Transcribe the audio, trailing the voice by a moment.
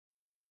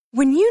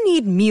When you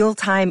need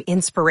mealtime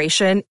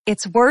inspiration,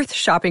 it's worth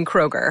shopping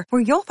Kroger,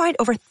 where you'll find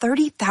over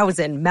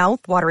 30,000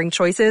 mouth-watering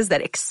choices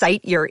that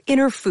excite your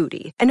inner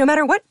foodie. And no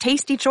matter what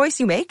tasty choice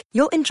you make,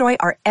 you'll enjoy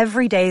our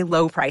everyday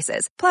low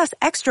prices, plus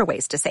extra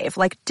ways to save,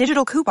 like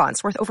digital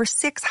coupons worth over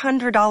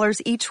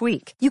 $600 each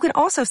week. You can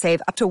also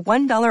save up to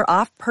 $1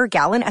 off per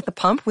gallon at the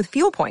pump with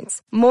fuel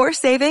points. More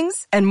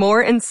savings and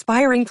more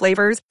inspiring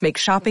flavors make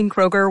shopping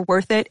Kroger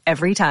worth it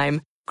every time.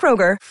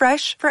 Kroger,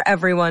 fresh for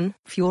everyone.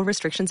 Fuel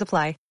restrictions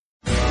apply.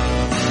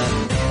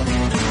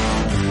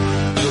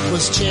 It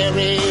was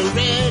cherry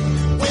red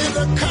with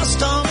the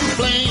custom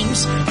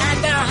flames at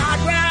the Hot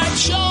Rod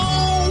Show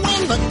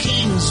when the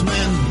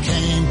Kingsmen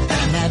came.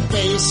 And that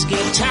bass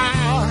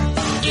guitar,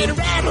 it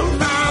rattled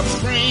my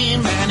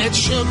frame and it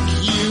shook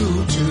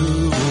you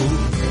too.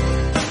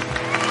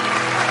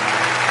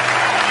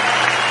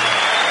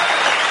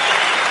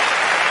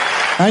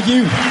 Thank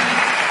you.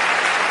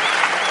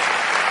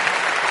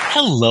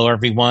 Hello,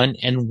 everyone,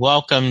 and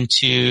welcome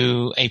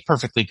to A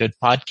Perfectly Good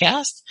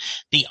Podcast,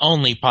 the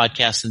only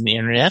podcast on the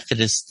internet that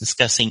is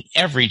discussing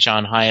every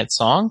John Hiatt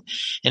song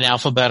in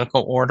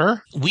alphabetical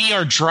order. We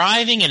are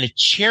driving in a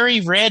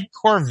cherry red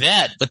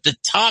Corvette with the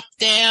top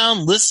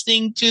down,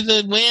 listening to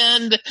the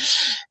wind,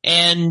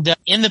 and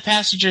in the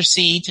passenger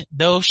seat,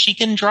 though she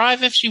can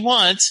drive if she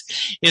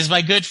wants, is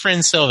my good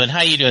friend Sylvan.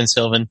 How you doing,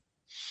 Sylvan?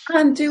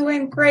 I'm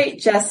doing great,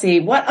 Jesse.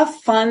 What a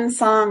fun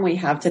song we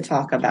have to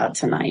talk about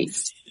tonight.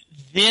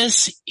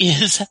 This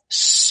is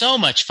so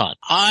much fun.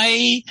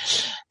 I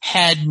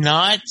had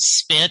not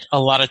spent a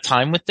lot of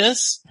time with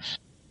this.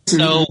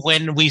 So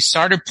when we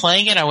started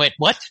playing it, I went,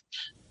 what?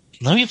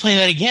 Let me play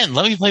that again.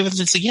 Let me play with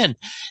this again.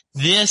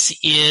 This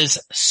is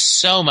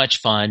so much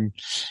fun.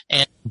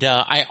 And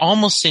I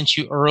almost sent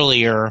you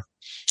earlier,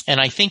 and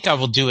I think I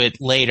will do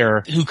it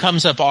later, who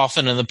comes up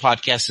often in the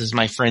podcast is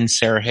my friend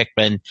Sarah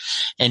Hickman.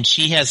 And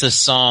she has a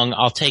song,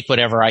 I'll Take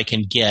Whatever I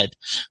Can Get,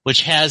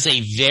 which has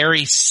a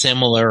very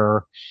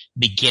similar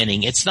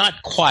beginning. It's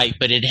not quite,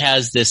 but it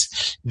has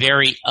this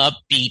very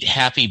upbeat,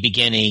 happy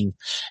beginning.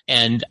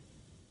 And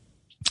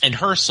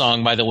her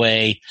song, by the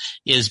way,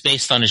 is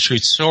based on a true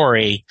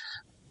story.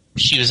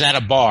 She was at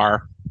a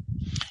bar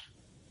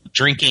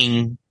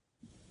drinking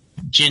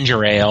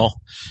ginger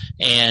ale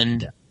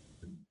and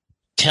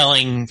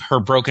telling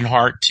her broken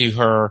heart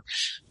to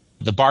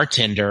the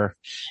bartender,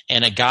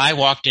 and a guy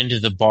walked into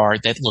the bar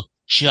that looked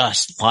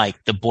just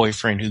like the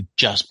boyfriend who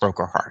just broke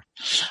her heart.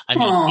 I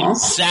mean, Aww.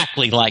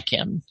 Exactly like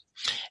him.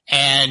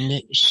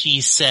 And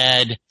she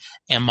said,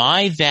 am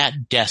I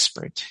that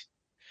desperate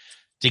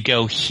to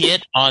go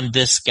hit on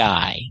this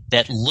guy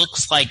that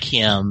looks like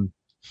him?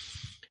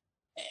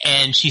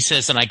 And she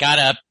says, and I got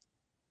up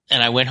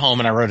and I went home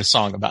and I wrote a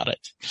song about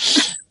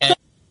it.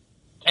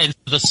 And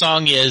the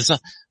song is,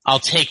 I'll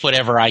Take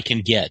Whatever I Can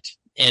Get.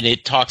 And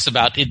it talks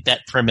about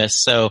that premise.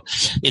 So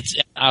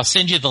I'll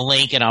send you the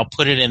link and I'll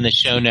put it in the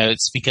show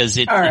notes because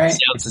it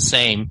sounds the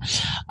same.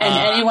 And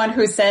anyone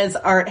who says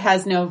art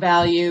has no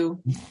value.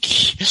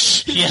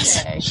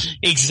 Yes, okay.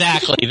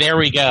 Exactly. There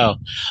we go.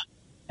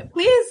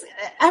 Please,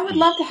 I would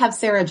love to have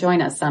Sarah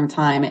join us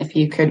sometime if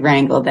you could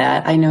wrangle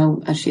that. I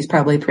know she's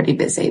probably pretty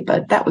busy,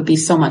 but that would be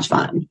so much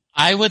fun.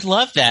 I would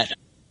love that.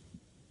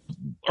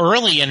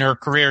 Early in her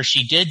career,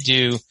 she did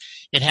do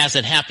It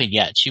Hasn't Happened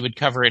Yet. She would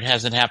cover It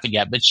Hasn't Happened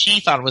Yet, but she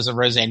thought it was a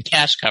Roseanne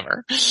Cash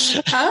cover.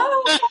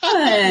 Oh,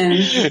 fun.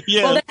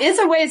 Yeah. Well, that is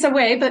a ways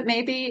away, but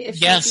maybe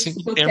if yes,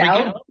 booked there we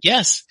out. go.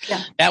 Yes,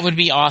 yeah. That would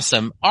be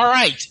awesome. All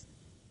right,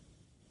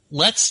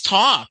 let's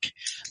talk.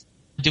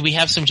 Do we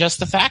have some Just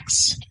the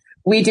Facts?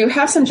 We do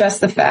have some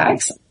Just the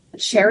Facts.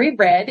 Cherry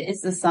Red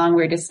is the song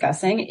we're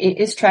discussing. It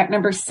is track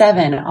number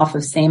 7 off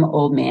of Same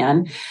Old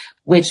Man,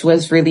 which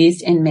was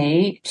released in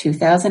May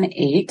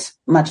 2008,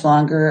 much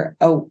longer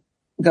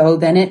ago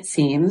than it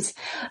seems.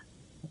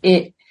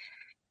 It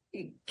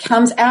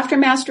comes after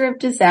Master of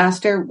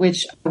Disaster,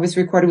 which was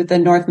recorded with the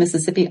North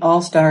Mississippi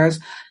All-Stars.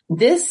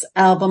 This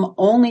album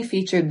only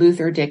featured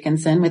Luther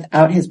Dickinson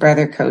without his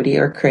brother Cody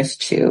or Chris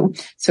Chu.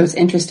 So it's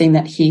interesting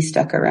that he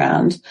stuck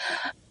around.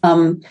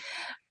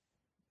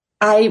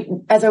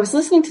 As I was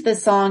listening to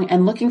this song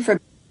and looking for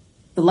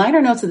the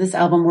liner notes of this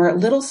album were a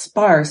little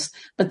sparse,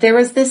 but there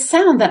was this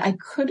sound that I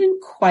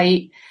couldn't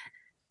quite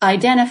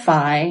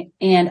identify.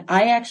 And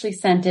I actually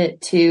sent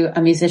it to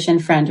a musician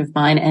friend of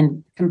mine,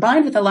 and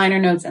combined with the liner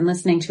notes and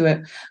listening to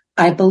it,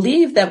 I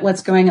believe that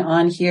what's going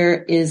on here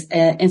is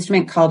an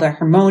instrument called a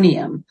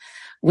harmonium,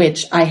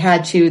 which I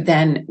had to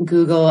then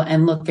Google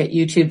and look at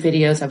YouTube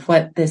videos of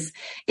what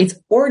it's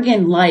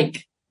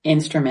organ-like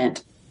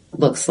instrument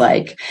looks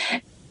like.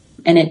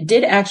 And it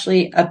did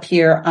actually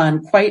appear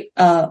on quite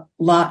a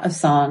lot of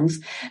songs.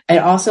 It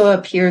also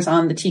appears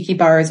on The Tiki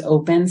Bar Is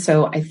Open.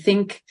 So I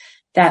think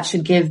that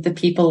should give the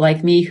people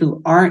like me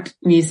who aren't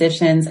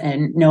musicians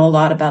and know a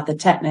lot about the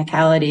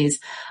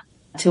technicalities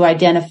to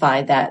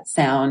identify that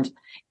sound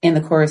in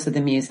the chorus of the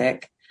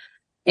music.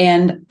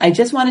 And I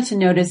just wanted to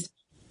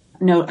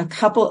note a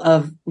couple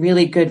of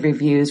really good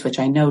reviews, which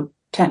I know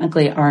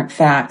technically aren't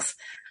facts,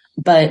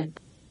 but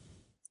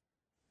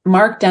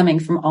Mark Deming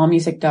from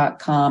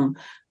allmusic.com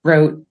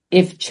wrote,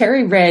 if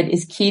Cherry Red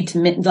is keyed to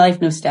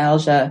midlife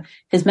nostalgia,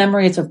 his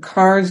memories of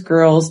cars,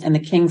 girls, and the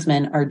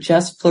Kingsmen are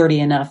just flirty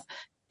enough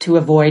to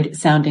avoid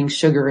sounding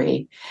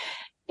sugary.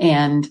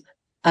 And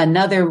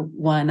another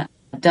one,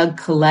 Doug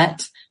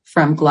Collette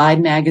from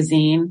Glide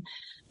magazine,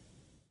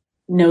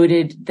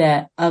 noted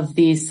that of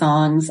these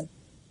songs,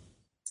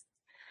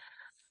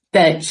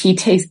 that he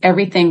takes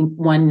everything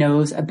one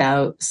knows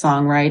about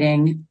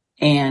songwriting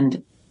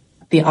and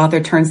the author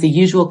turns the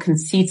usual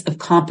conceits of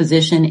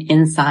composition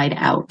inside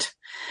out.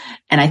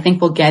 And I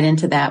think we'll get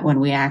into that when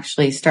we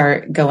actually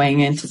start going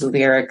into the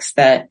lyrics,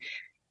 that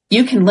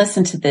you can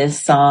listen to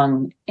this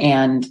song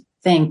and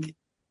think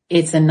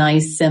it's a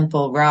nice,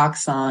 simple rock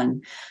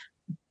song.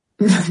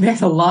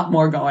 There's a lot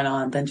more going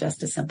on than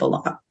just a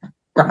simple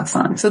rock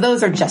song. So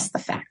those are just the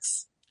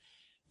facts.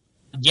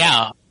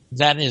 Yeah,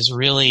 that is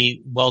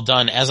really well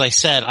done. As I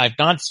said, I've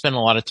not spent a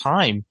lot of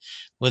time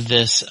with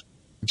this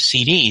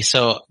CD,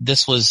 so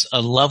this was a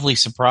lovely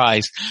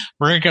surprise.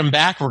 We're going to come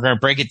back. We're going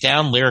to break it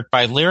down lyric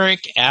by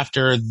lyric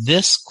after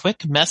this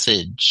quick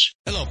message.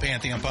 Hello,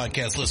 Pantheon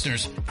podcast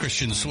listeners.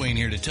 Christian Swain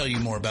here to tell you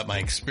more about my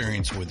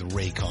experience with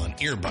Raycon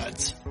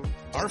earbuds.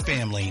 Our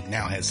family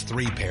now has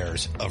 3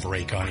 pairs of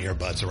Raycon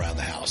earbuds around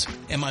the house,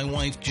 and my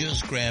wife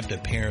just grabbed a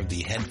pair of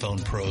the Headphone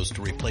Pros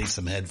to replace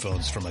some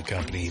headphones from a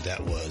company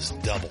that was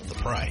double the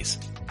price.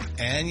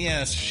 And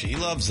yes, she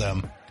loves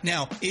them.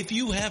 Now, if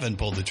you haven't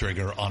pulled the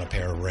trigger on a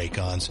pair of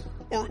Raycons,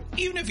 or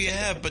even if you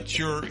have but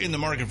you're in the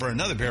market for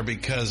another pair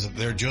because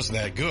they're just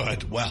that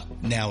good, well,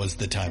 now is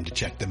the time to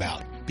check them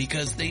out,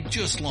 because they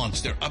just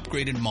launched their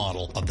upgraded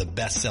model of the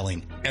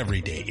best-selling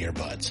everyday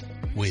earbuds.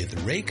 With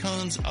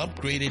Raycon's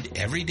upgraded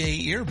everyday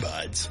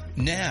earbuds,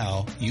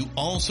 now you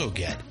also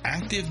get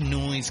active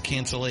noise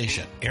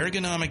cancellation,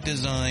 ergonomic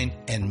design,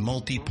 and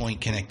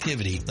multi-point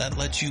connectivity that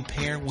lets you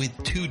pair with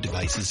 2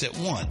 devices at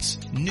once.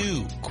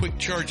 New quick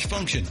charge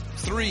function,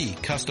 3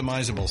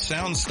 customizable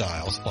sound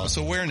styles, plus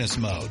awareness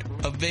mode.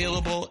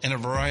 Available in a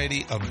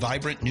variety of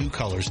vibrant new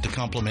colors to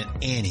complement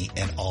any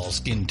and all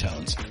skin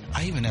tones.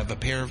 I even have a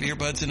pair of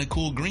earbuds in a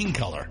cool green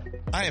color.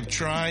 I have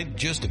tried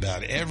just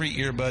about every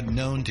earbud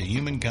known to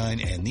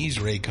humankind, and these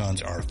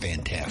Raycons are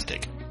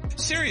fantastic.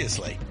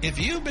 Seriously, if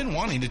you've been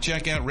wanting to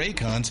check out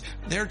Raycons,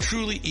 there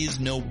truly is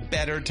no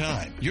better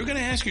time. You're going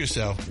to ask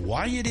yourself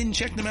why you didn't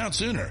check them out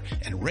sooner,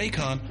 and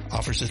Raycon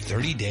offers a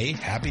 30-day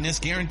happiness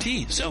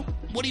guarantee. So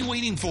what are you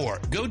waiting for?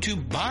 Go to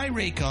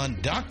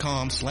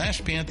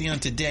buyraycon.com/Pantheon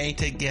today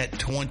to get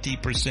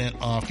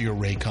 20% off your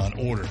Raycon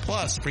order,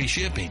 plus free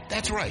shipping.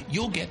 That's right,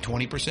 you'll get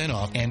 20%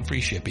 off and free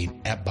shipping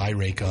at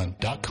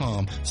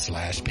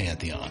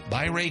buyraycon.com/Pantheon.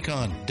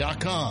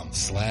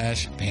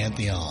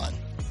 buyraycon.com/Pantheon.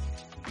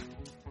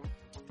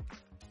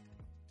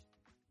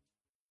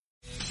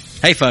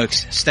 Hey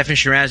folks, Stefan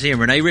Shirazi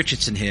and Renee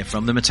Richardson here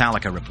from the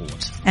Metallica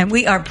Report. And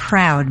we are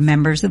proud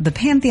members of the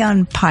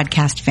Pantheon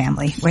podcast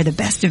family, where the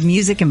best of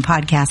music and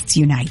podcasts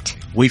unite.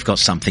 We've got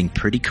something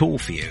pretty cool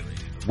for you.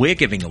 We're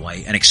giving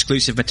away an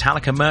exclusive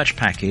Metallica merch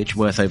package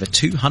worth over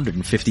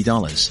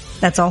 $250.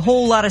 That's a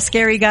whole lot of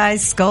Scary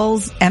Guys,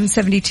 Skulls,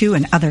 M72,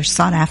 and other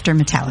sought-after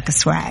Metallica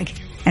swag.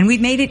 And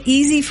we've made it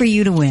easy for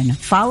you to win.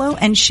 Follow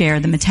and share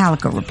the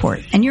Metallica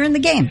Report, and you're in the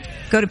game.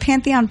 Go to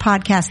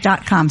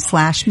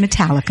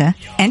pantheonpodcast.com/Metallica,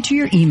 enter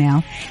your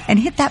email, and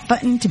hit that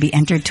button to be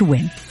entered to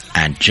win.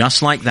 And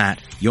just like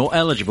that, you're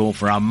eligible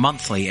for our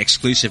monthly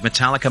exclusive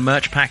Metallica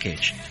merch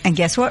package. And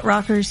guess what,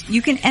 rockers?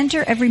 You can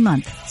enter every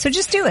month. So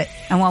just do it.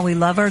 And while we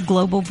love our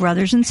global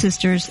brothers and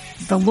sisters,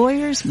 the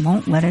lawyers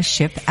won't let us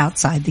ship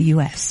outside the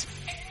U.S.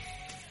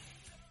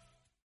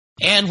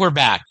 And we're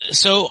back.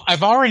 So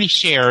I've already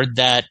shared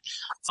that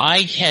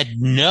I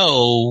had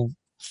no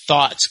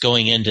thoughts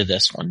going into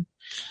this one.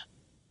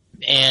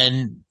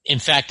 And in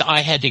fact,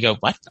 I had to go,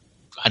 what?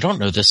 I don't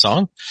know this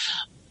song.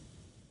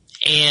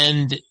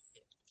 And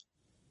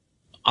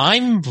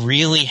I'm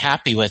really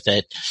happy with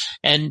it.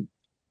 And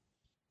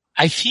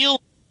I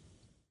feel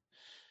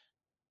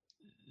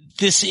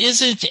this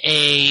isn't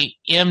a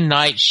M.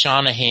 Night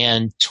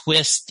Shyamalan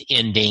twist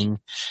ending,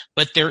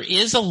 but there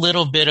is a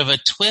little bit of a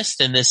twist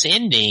in this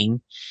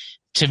ending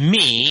to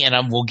me,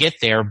 and we'll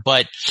get there,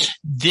 but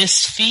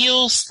this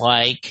feels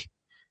like,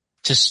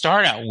 to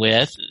start out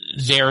with,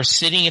 they're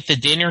sitting at the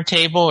dinner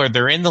table or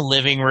they're in the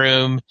living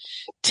room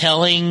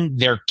telling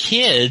their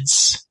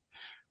kids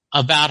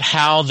about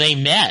how they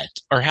met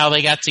or how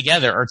they got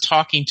together, or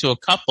talking to a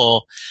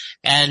couple,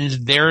 and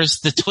there's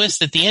the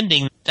twist at the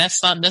ending.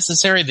 That's not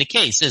necessarily the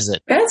case, is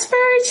it? That's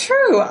very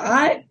true.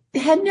 I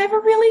had never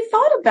really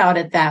thought about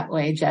it that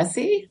way,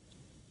 Jesse.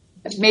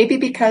 Maybe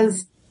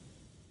because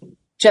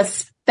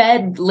just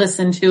Fed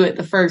listened to it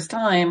the first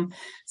time,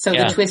 so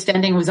the twist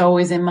ending was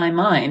always in my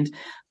mind.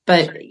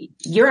 But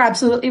you're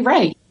absolutely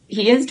right.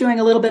 He is doing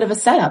a little bit of a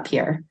setup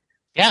here.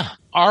 Yeah.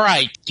 All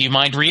right. Do you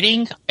mind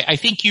reading? I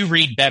think you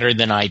read better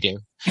than I do.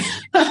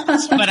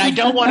 But I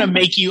don't want to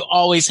make you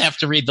always have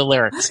to read the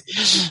lyrics.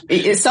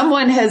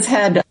 Someone has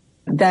had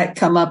that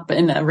come up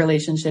in a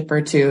relationship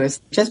or two.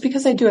 Is just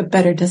because I do it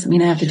better doesn't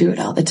mean I have to do it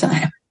all the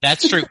time.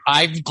 That's true.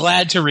 I'm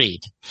glad to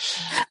read.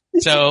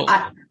 So,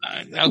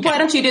 okay. Why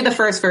don't you do the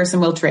first verse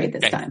and we'll trade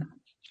this time?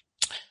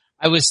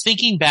 I was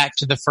thinking back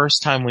to the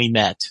first time we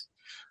met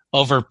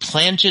over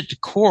plangent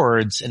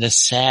chords in a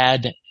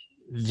sad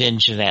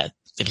vignette.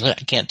 I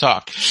can't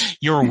talk.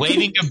 You were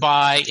waving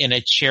goodbye in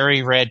a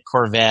cherry red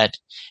Corvette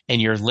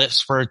and your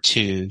lips were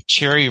too.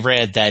 Cherry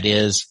red, that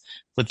is,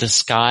 with the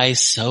sky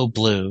so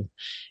blue.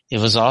 It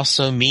was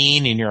also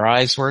mean and your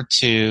eyes were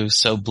too.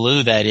 So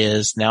blue, that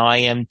is. Now I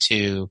am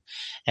too.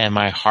 And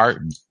my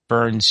heart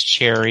burns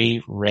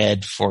cherry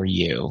red for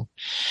you.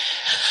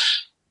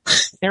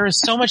 There is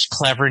so much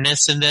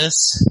cleverness in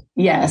this.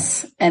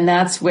 Yes. And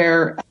that's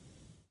where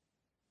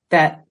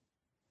that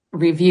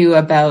review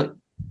about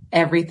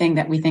everything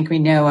that we think we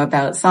know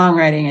about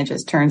songwriting, it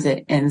just turns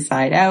it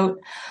inside out.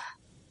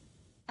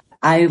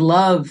 I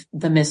love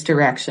the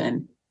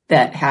misdirection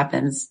that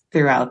happens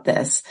throughout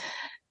this,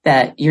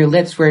 that your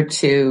lips were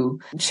too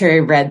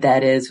cherry red,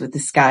 that is, with the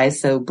sky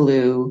so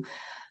blue.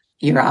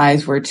 Your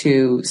eyes were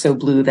too so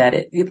blue that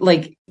it,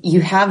 like,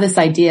 you have this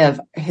idea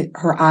of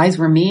her eyes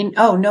were mean.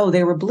 Oh no,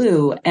 they were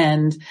blue.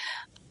 And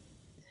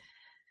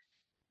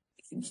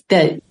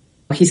that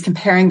he's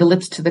comparing the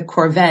lips to the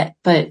Corvette.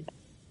 But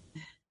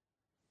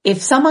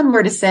if someone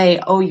were to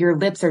say, oh, your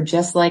lips are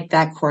just like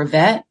that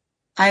Corvette,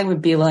 I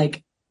would be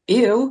like,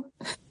 ew.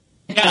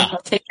 Yeah.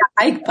 I'll take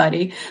a hike,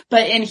 buddy.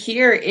 But in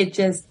here, it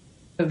just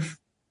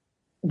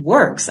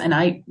works.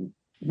 And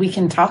we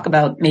can talk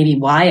about maybe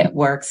why it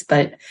works,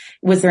 but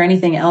was there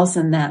anything else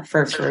in that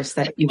first verse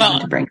that you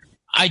wanted to bring?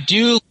 I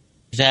do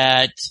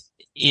that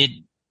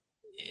and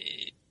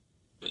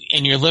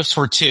your lips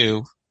were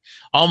too,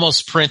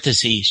 almost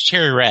parentheses,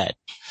 cherry red.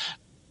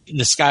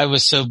 The sky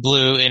was so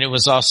blue and it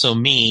was also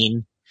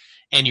mean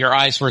and your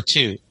eyes were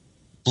too,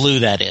 blue,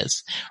 that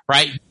is,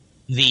 right?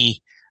 The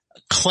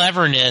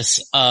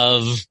cleverness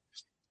of,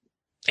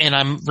 and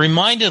I'm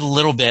reminded a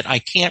little bit, I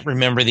can't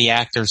remember the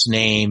actor's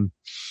name,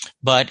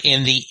 but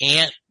in the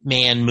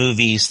Ant-Man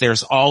movies,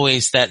 there's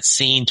always that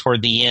scene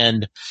toward the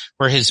end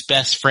where his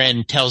best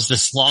friend tells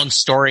this long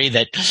story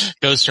that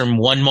goes from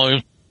one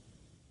moment,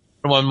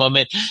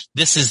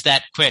 this is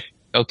that quick.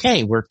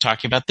 Okay, we're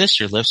talking about this.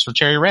 Your lips were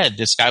cherry red.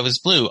 This guy was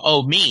blue.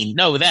 Oh, mean.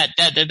 No, that.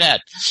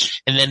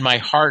 And then my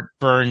heart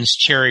burns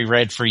cherry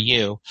red for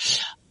you.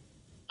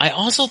 I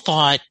also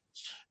thought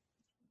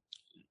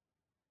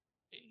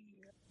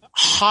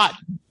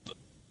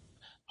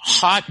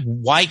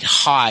white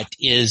hot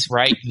is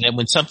right. That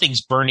when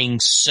something's burning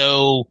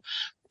so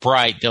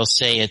bright, they'll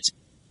say it's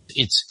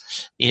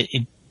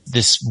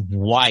this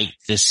white,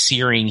 this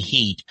searing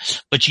heat,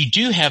 but you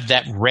do have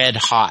that red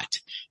hot,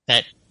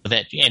 that,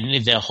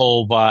 and the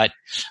whole bot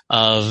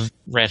of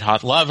Red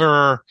Hot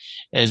Lover,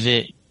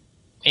 and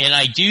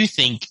I do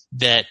think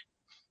that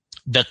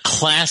the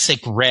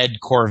classic red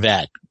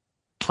Corvette,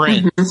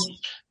 Prince,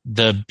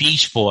 the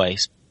Beach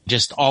Boys,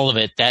 just all of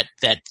it, that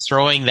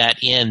throwing that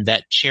in,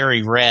 that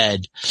cherry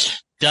red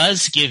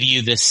does give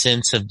you this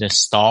sense of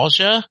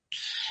nostalgia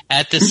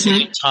at the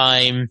same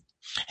time.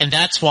 And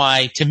that's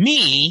why, to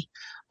me,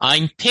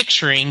 I'm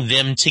picturing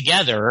them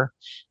together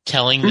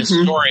telling the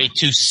story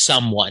to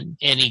someone.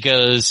 And he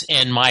goes,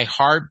 and my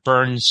heart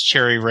burns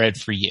cherry red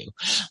for you.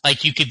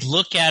 Like, you could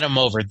look at them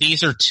over.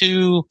 These are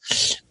two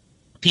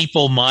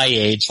people my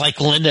age,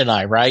 like Linda and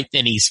I, right?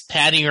 And he's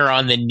patting her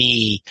on the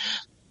knee.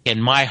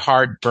 And my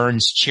heart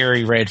burns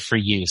cherry red for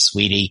you,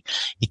 sweetie.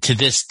 To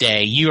this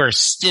day, you are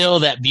still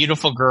that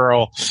beautiful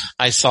girl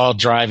I saw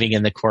driving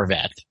in the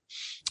Corvette.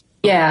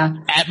 Yeah.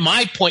 At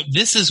my point,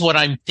 this is what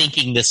I'm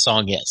thinking this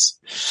song is.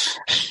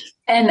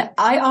 And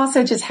I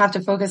also just have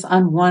to focus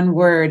on one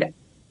word.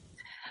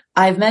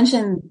 I've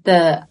mentioned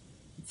the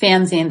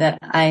fanzine that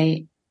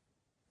I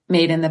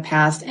made in the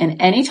past,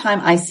 and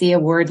anytime I see a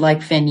word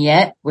like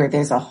vignette where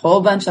there's a whole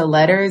bunch of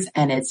letters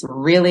and it's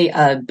really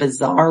a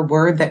bizarre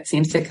word that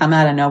seems to come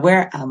out of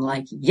nowhere, I'm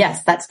like,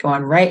 yes, that's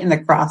going right in the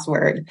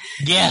crossword.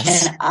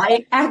 Yes. And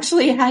I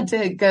actually had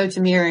to go to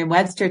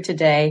Merriam-Webster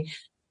today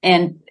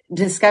and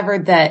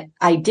discovered that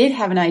I did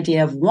have an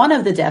idea of one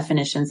of the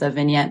definitions of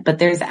vignette, but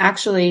there's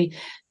actually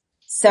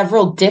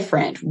several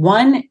different.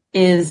 One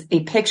is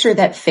a picture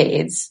that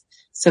fades.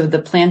 So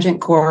the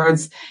plangent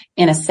chords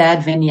in a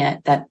sad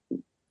vignette that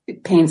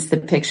paints the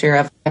picture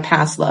of a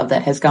past love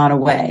that has gone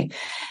away.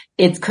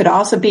 It could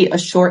also be a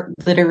short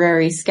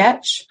literary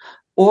sketch,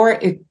 or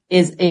it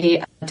is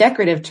a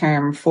decorative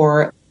term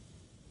for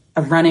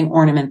a running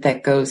ornament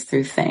that goes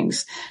through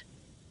things.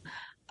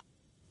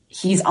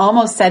 He's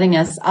almost setting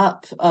us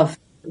up of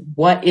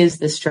what is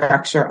the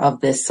structure of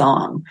this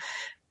song,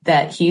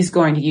 that he's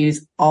going to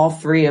use all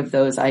three of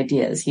those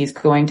ideas. He's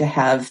going to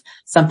have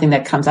something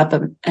that comes up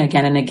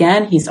again and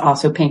again. He's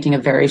also painting a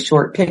very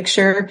short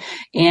picture,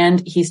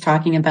 and he's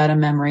talking about a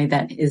memory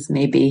that is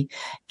maybe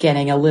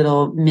getting a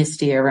little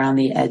misty around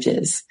the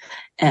edges.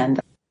 And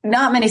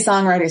not many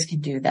songwriters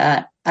can do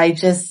that.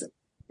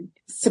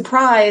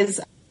 Surprise,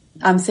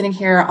 I'm sitting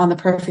here on the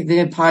Perfectly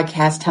Good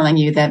podcast telling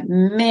you that,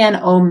 man,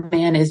 oh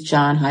man, is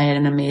John Hiatt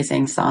an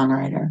amazing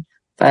songwriter.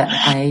 But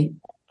I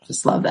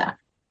just love that.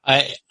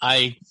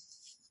 I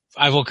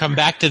will come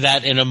back to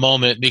that in a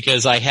moment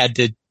because I had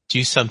to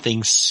do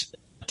something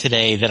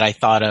today that I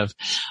thought of.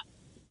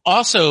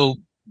 Also,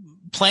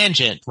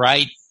 plangent,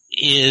 right,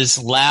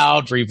 is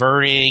loud,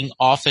 reverting,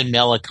 often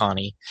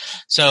melancholy.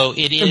 So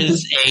it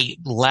is a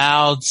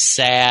loud,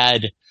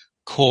 sad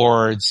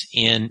chords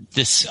in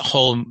this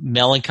whole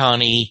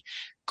melancholy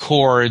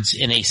chords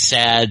in a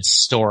sad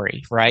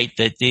story, right?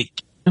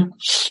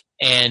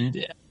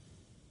 And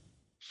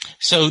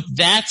so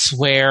that's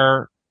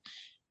where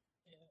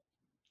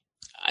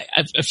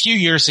a few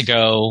years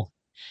ago,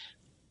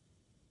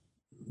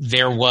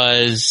 there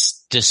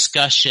was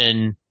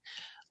discussion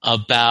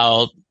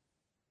about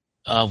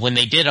when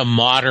they did a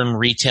modern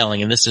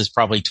retelling, and this is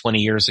probably 20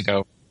 years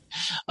ago,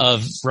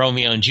 of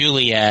Romeo and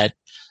Juliet.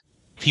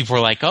 People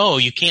were like, oh,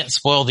 you can't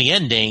spoil the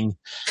ending.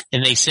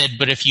 And they said,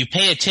 but if you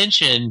pay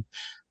attention,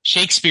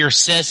 Shakespeare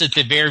says at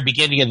the very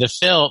beginning of the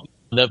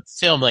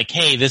film, like,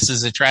 hey, this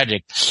is a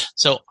tragic.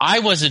 So I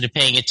wasn't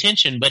paying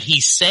attention, but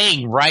he's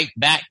saying right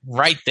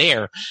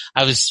there.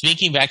 I was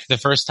speaking back to the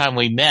first time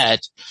we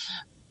met,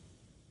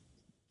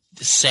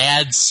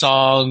 sad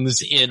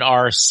songs in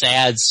our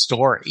sad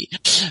story,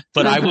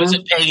 but I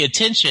wasn't paying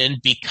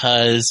attention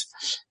because,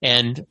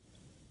 and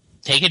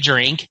take a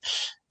drink,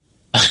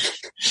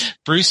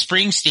 Bruce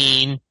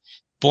Springsteen,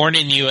 Born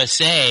in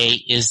USA,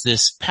 is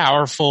this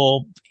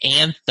powerful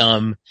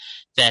anthem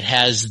that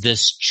has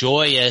this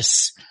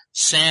joyous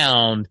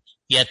sound,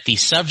 yet the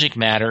subject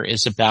matter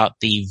is about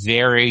the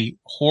very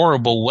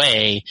horrible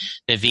way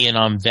that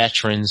Vietnam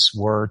veterans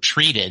were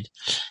treated.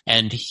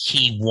 And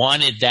he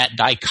wanted that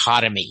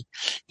dichotomy.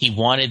 He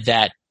wanted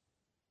that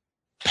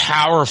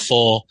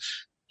powerful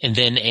and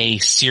then a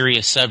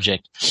serious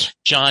subject.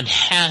 John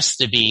has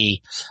to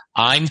be,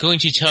 I'm going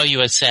to tell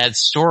you a sad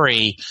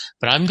story,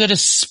 but I'm going to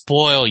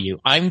spoil you.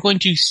 I'm going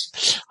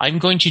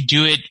to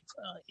do it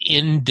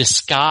in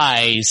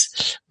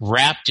disguise,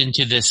 wrapped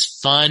into this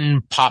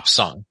fun pop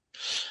song.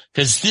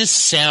 Because this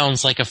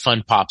sounds like a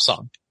fun pop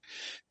song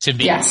to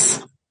me.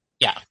 Yes.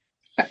 Yeah.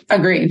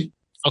 Agreed.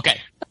 Okay.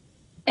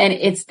 And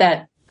it's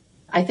that,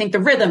 I think the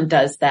rhythm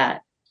does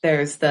that.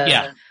 There's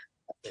the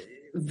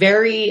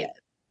very,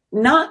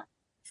 not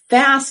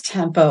fast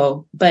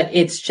tempo, but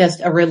it's just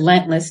a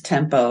relentless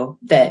tempo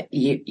that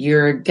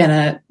you're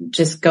gonna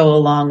just go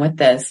along with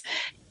this.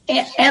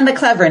 And the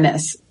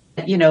cleverness,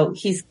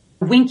 he's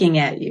winking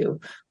at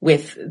you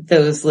with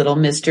those little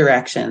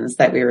misdirections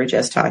that we were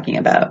just talking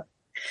about.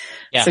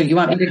 Yeah. So you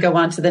want me to go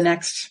on to the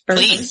next verse?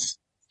 Please.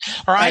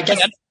 All right.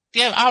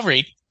 I'll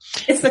read.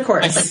 It's the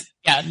chorus.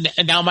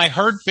 Now my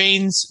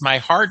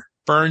heart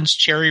burns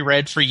cherry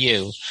red for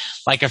you.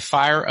 Like a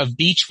fire of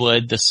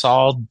beechwood, the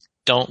Saul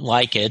don't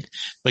like it,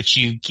 but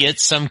you get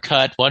some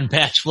cut, one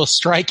match will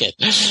strike it.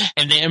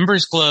 And the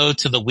embers glow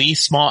to the wee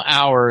small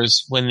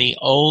hours when the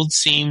old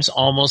seems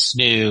almost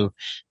new.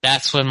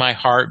 That's when my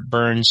heart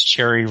burns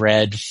cherry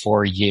red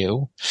for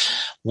you.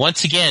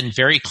 Once again,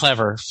 very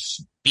clever.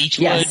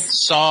 Beechwood,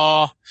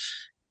 saw,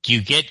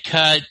 you get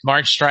cut,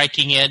 March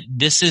striking it.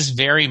 This is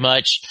very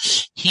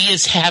much, he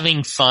is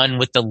having fun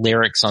with the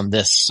lyrics on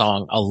this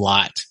song a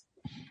lot.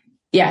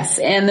 Yes,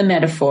 and the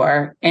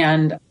metaphor.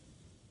 And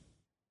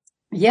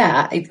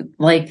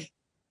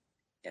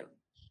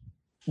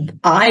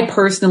I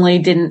personally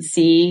didn't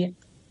see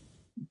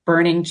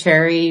burning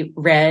cherry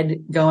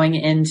red going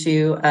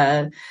into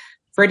a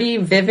pretty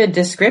vivid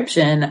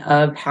description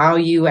of how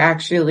you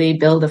actually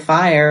build a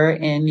fire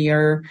in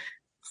your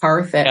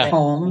hearth at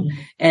home.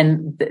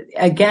 And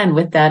again,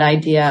 with that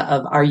idea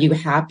of, are you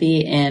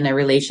happy in a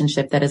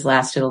relationship that has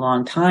lasted a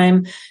long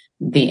time?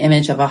 The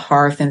image of a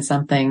hearth and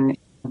something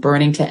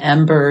burning to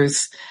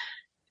embers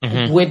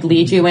would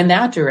lead you in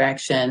that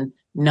direction,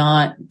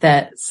 not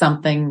that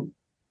something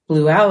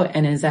blew out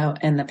and is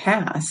out in the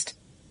past.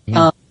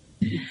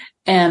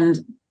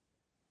 And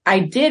I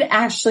did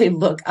actually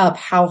look up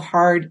how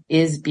hard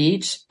is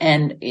beech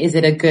and is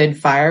it a good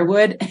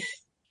firewood?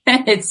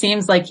 It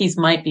seems like he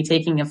might be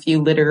taking a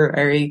few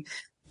literary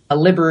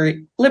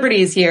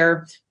liberties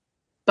here,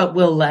 but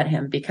we'll let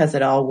him because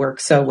it all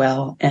works so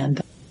well.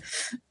 And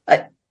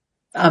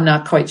I'm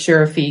not quite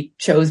sure if he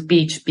chose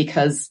beech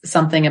because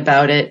something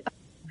about it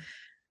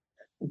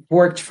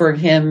worked for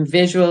him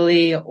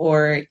visually,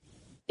 or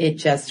it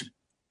just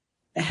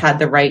had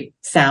the right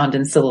sound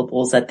and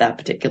syllables at that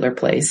particular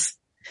place.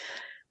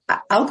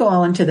 I'll go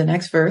on to the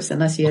next verse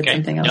unless you had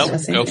something else to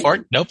say. Go for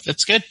it. Nope,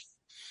 that's good.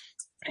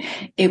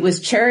 It was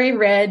cherry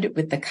red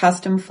with the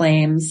custom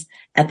flames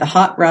at the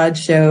hot rod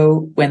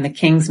show when the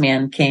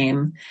Kingsman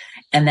came,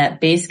 and that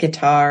bass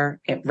guitar,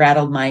 it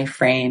rattled my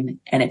frame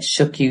and it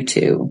shook you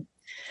too.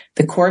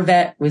 The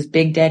Corvette was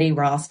Big Daddy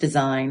Ross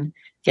design.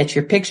 Get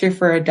your picture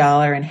for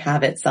 $1 and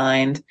have it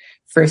signed.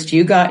 First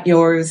you got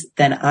yours,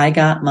 then I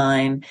got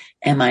mine,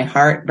 and my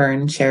heart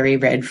burned cherry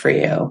red for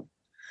you.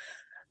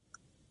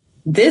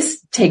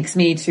 This takes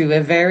me to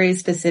a very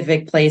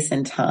specific place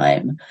in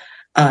time.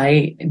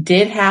 I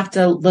did have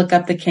to look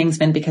up the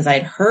Kingsmen because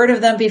I'd heard of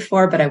them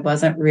before, but I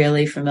wasn't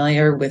really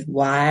familiar with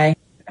why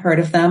I heard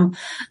of them.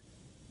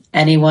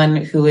 Anyone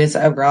who is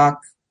a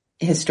rock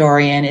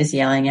historian is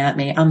yelling at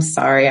me. I'm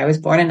sorry. I was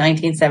born in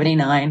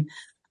 1979.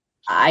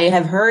 I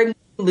have heard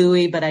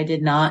Louis, but I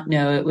did not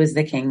know it was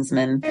the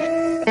Kingsmen.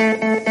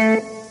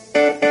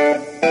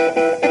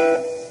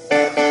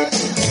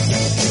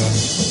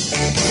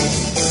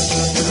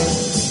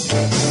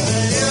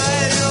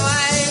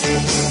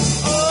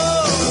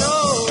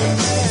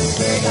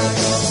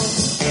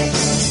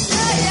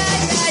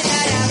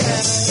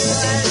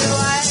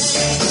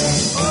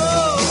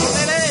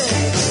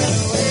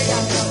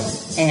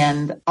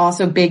 And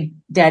also Big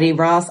Daddy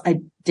Roth. I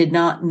did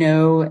not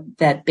know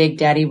that Big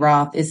Daddy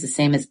Roth is the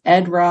same as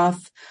Ed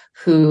Roth,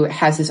 who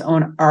has his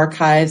own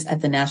archives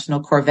at the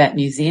National Corvette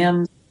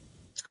Museum.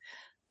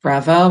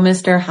 Bravo,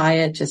 Mr.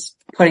 Hyatt, just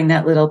putting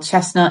that little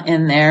chestnut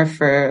in there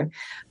for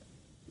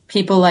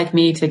people like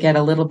me to get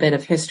a little bit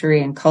of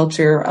history and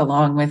culture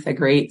along with a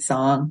great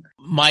song.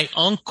 My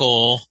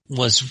uncle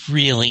was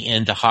really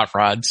into hot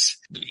rods.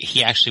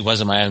 He actually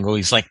wasn't my uncle.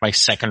 He's like my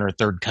second or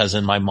third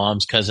cousin, my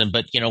mom's cousin.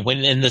 But, you know,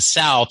 when in the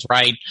South,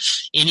 right,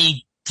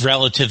 any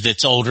relative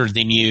that's older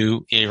than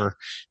you,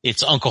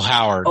 it's Uncle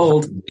Howard.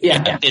 Old.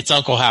 Yeah. It's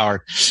Uncle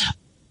Howard.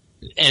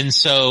 And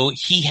so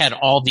he had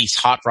all these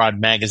hot rod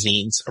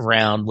magazines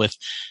around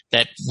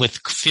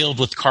filled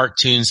with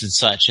cartoons and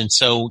such. And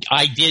so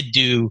I did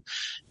do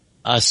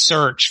a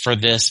search for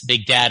this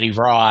Big Daddy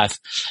Roth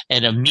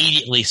and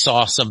immediately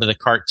saw some of the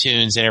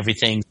cartoons and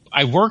everything.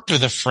 I worked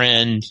with a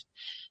friend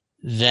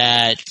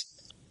that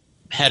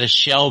had a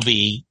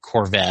Shelby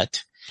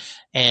Corvette,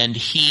 and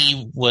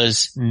he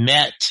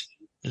met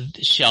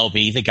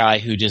Shelby, the guy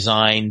who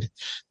designed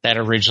that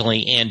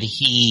originally, and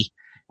he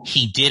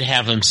did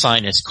have him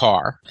sign his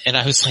car. And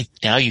I was like,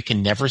 now you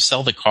can never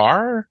sell the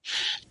car?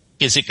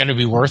 Is it going to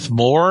be worth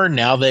more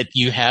now that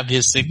you have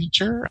his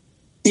signature?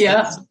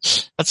 Yeah.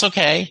 That's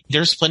okay.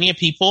 There's plenty of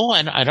people,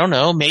 and I don't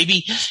know,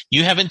 maybe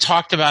you haven't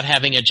talked about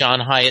having a John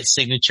Hyatt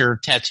signature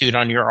tattooed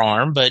on your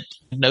arm, but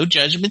no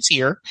judgments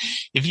here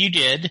if you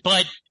did.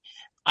 But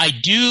I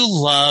do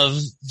love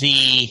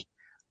the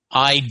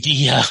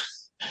idea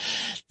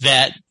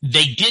that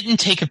they didn't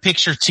take a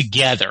picture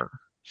together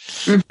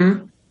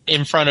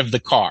in front of the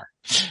car.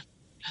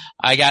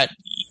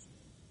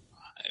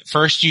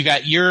 First you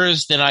got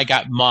yours, then I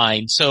got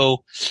mine.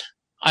 So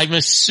I'm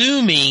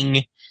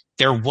assuming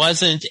there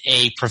wasn't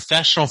a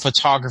professional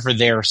photographer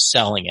there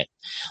selling it.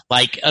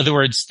 Like, in other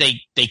words,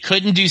 they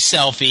couldn't do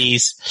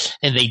selfies,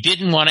 and they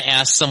didn't want to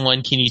ask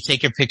someone, can you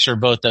take a picture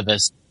of both of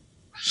us?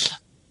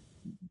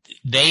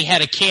 They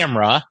had a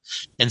camera,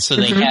 and so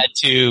they had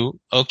to,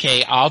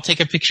 okay, I'll take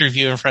a picture of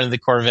you in front of the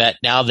Corvette.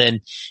 Now then,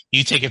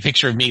 you take a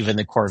picture of me in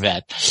the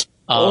Corvette.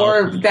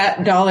 Or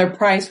that dollar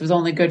price was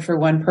only good for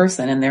one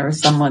person, and there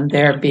was someone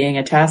there being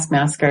a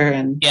taskmaster,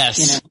 and yes.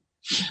 You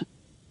know.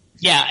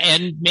 Yeah,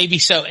 and maybe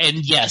so, and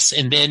yes,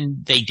 and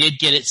then they did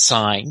get it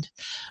signed.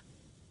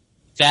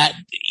 That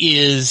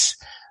is,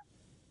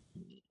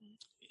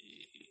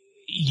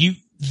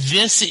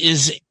 this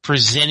is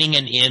presenting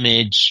an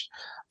image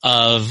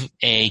of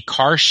a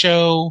car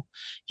show.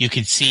 You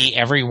could see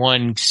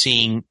everyone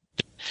seeing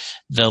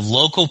the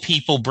local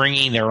people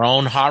bringing their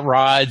own hot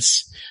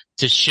rods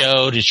to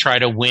show to try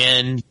to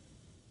win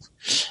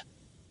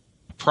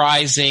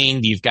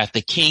prizing. You've got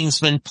the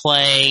Kingsmen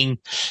playing.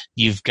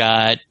 You've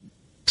got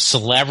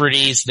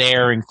celebrities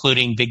there,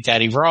 including Big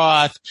Daddy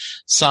Roth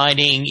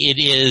signing.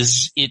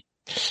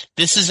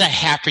 This is a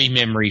happy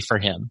memory for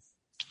him.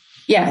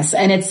 Yes.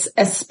 And it's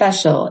a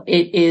special.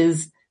 It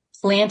is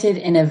planted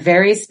in a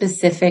very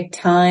specific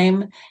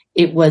time.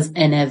 It was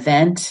an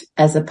event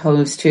as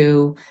opposed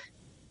to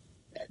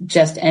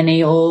just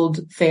any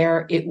old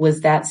fair. It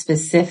was that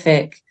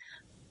specific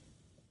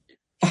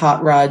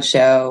hot rod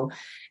show,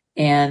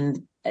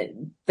 and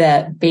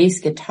that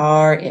bass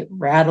guitar, it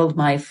rattled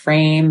my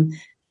frame.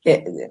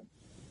 You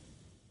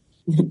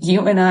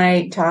and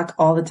I talk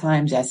all the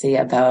time, Jesse,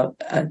 about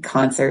a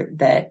concert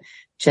that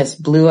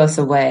just blew us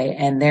away.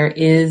 And there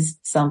is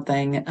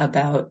something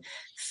about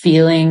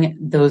feeling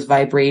those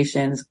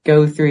vibrations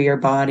go through your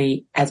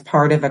body as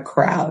part of a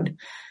crowd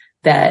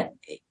that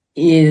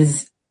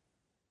is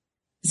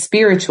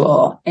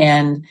spiritual,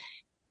 and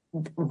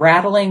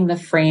rattling the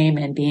frame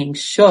and being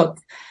shook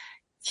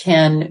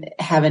can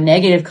have a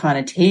negative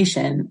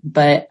connotation.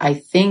 But I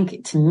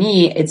think, to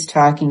me, it's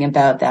talking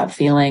about that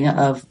feeling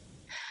of,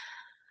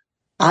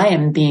 I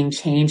am being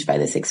changed by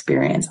this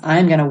experience.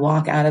 I'm going to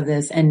walk out of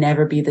this and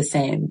never be the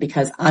same,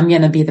 because I'm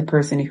going to be the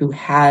person who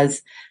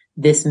has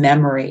this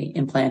memory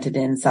implanted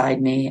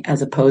inside me,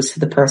 as opposed to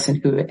the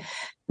person who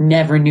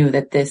never knew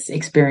that this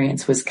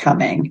experience was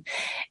coming.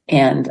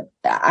 And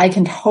I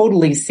can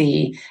totally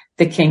see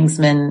the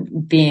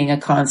Kingsmen being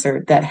a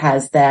concert that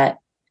has that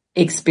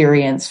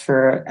experience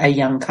for a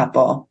young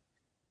couple.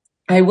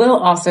 I will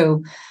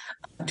also,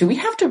 do we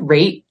have to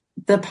rate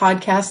the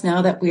podcast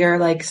now that we are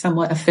like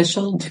somewhat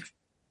official?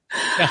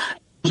 Yeah.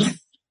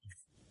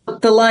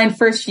 The line,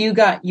 first you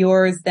got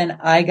yours, then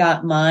I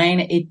got mine.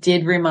 It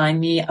did remind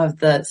me of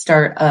the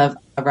start of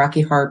a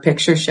Rocky Horror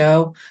Picture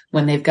Show,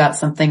 when they've got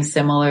something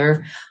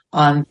similar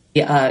on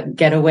the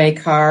getaway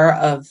car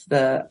of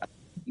the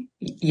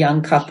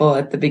young couple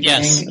at the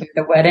beginning of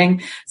the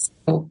wedding.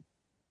 So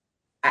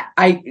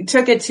I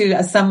took it to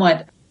a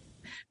somewhat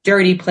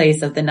dirty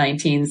place of the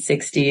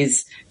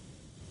 1960s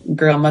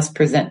girl must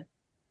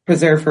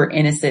preserve her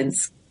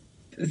innocence.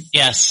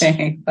 Yes.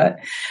 Thing. But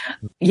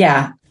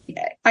yeah,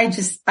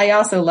 I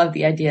also love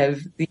the idea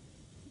of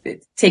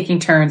taking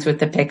turns with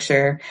the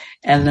picture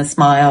and the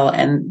smile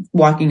and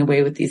walking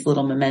away with these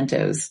little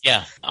mementos.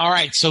 Yeah. All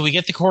right. So we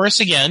get the chorus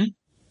again.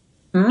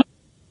 Hmm?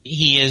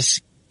 He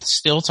is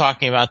still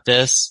talking about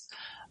this.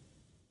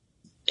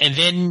 And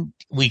then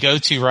we go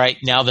to right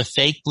now the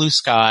fake blue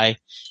sky.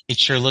 It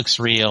sure looks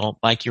real,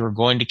 like you were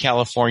going to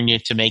California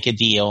to make a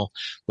deal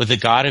with the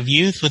god of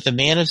youth, with the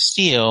man of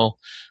steel,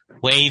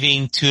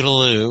 waving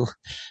toodaloo.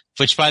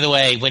 Which, by the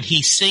way, when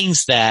he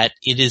sings that,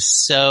 it is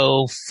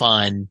so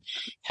fun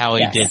how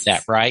he did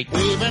that, right?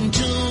 Waving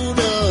toodaloo.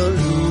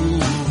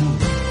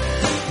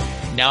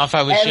 Now, if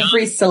I was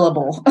every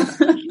syllable.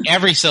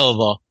 every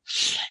syllable.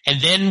 And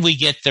then we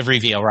get the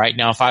reveal, right?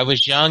 Now, if I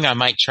was young, I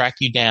might track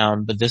you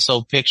down, but this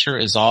old picture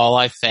is all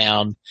I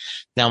found.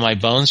 Now my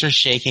bones are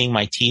shaking,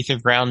 my teeth are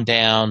ground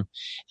down,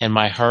 and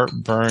my heart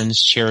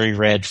burns cherry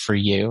red for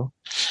you.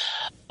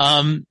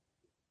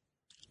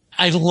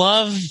 I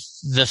love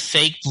the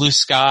fake blue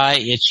sky.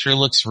 It sure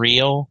looks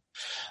real.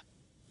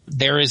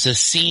 There is a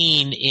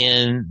scene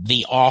in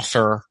The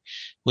Offer,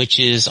 which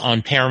is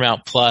on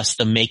Paramount Plus,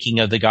 the making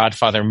of the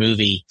Godfather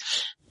movie.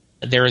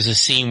 There is a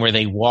scene where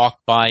they walk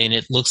by and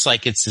it looks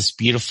like it's this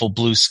beautiful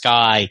blue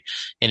sky,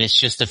 and it's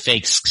just a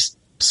fake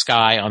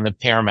sky on the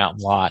Paramount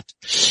lot.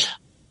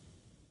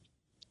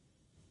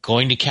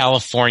 Going to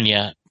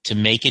California to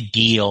make a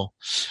deal.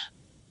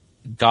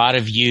 God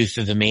of youth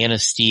or the man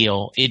of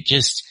steel. It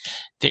just,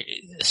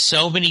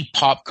 so many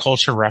pop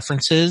culture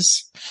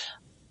references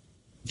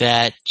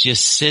that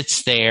just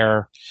sits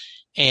there.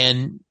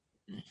 And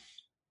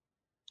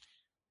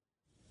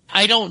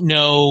I don't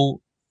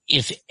know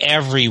if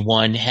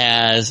everyone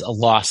has a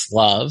lost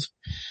love,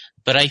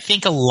 but I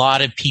think a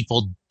lot of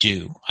people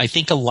do. I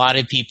think a lot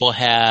of people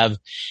have,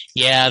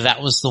 yeah,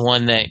 that was the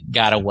one that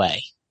got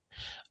away.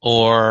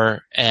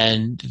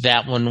 And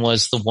that one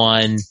was the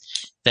one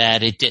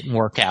that it didn't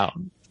work out.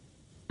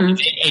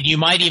 Mm-hmm. And you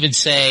might even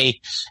say,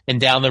 and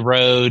down the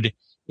road,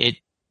 it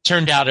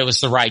turned out it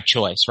was the right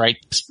choice, right?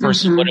 This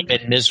person would have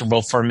been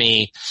miserable for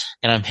me,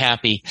 and I'm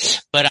happy.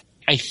 But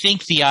I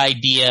think the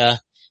idea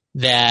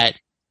that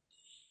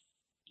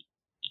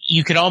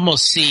you could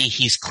almost see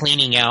he's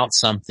cleaning out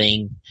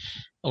something,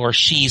 or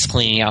she's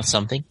cleaning out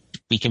something.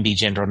 We can be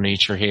gender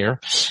neutral here.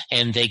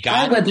 And they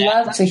got I would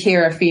love to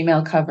hear a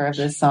female cover of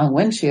this song,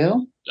 wouldn't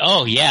you?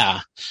 Oh, yeah.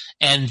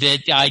 And the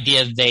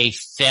idea they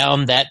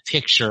found that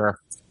picture,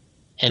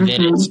 and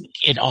then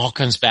it all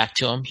comes back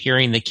to him,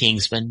 hearing the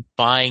Kingsmen,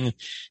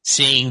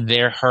 seeing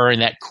her in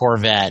that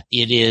Corvette.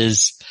 It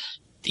is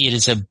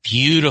a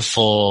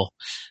beautiful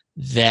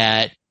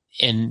that,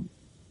 and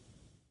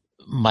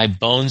my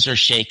bones are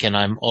shaking.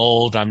 I'm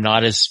old. I'm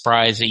not as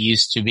spry as I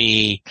used to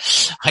be.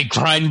 I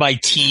grind my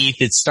teeth.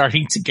 It's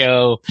starting to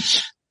go,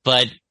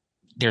 but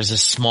there's a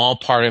small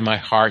part of my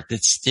heart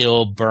that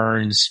still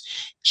burns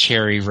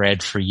cherry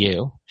red for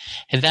you.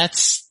 And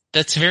that's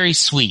very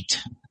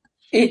sweet.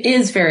 It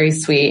is very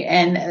sweet.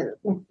 And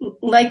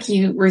like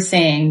you were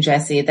saying,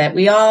 Jesse, that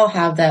we all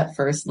have that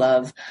first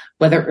love,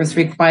 whether it was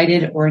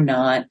requited or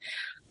not.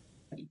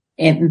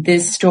 In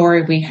this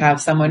story, we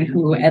have someone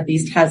who at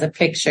least has a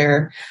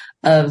picture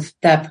of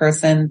that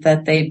person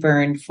that they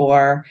burned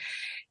for.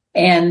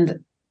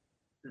 And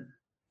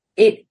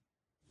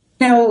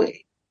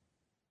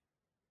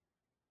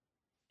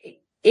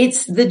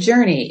it's the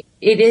journey.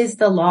 It is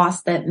the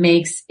loss that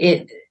makes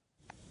it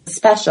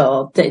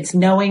special. It's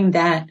knowing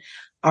that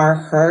our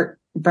heart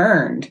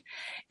burned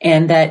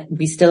and that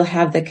we still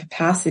have the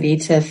capacity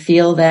to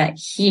feel that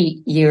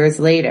heat years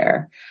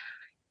later.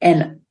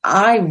 And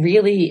I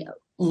really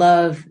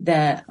love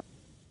that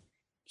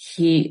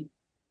he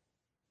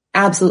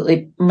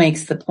absolutely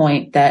makes the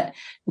point that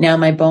now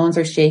my bones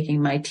are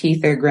shaking, my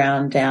teeth are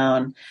ground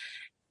down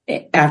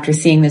after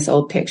seeing this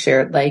old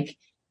picture. Like,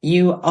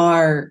 you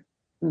are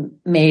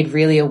made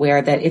really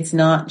aware that it's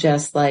not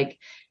just like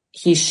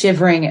he's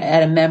shivering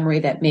at a memory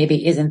that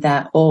maybe isn't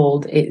that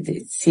old.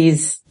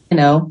 He's,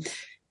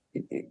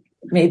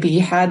 maybe he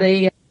had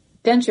a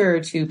denture or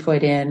two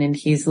put in and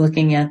he's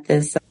looking at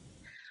this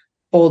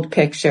old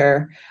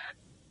picture.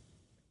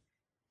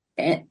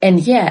 And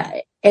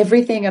yeah,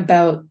 everything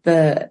about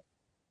the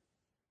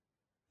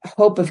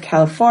hope of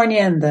California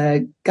and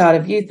the God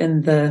of youth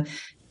and the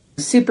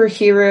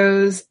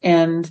superheroes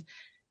and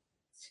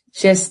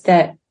just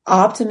that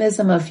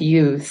optimism of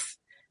youth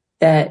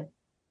that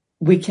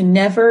we can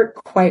never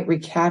quite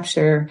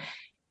recapture.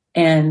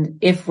 And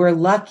if we're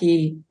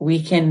lucky,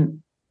 we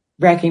can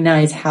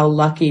recognize how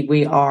lucky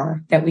we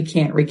are that we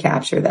can't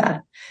recapture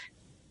that.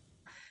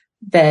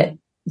 That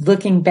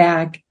looking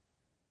back,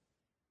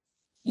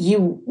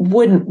 you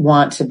wouldn't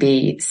want to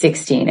be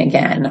 16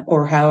 again,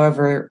 or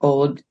however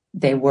old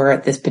they were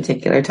at this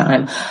particular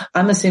time.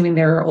 I'm assuming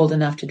they were old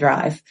enough to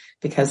drive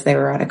because they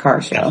were at a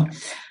car show.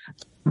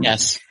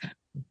 Yes.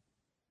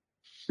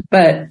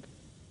 But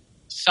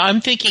so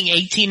I'm thinking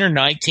 18 or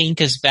 19,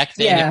 because back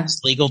then it was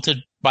legal to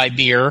buy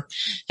beer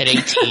at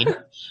 18.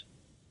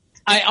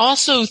 I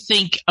also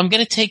think I'm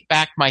going to take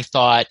back my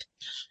thought.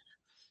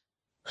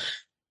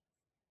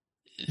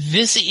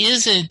 This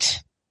isn't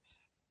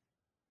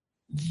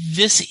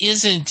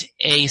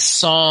a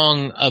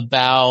song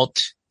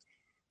about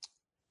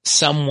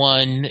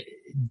someone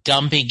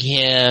dumping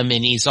him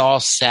and he's all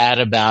sad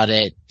about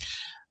it.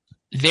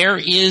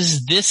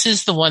 This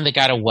is the one that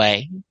got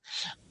away.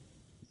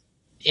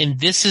 And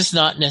this is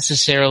not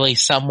necessarily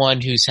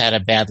someone who's had a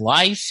bad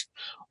life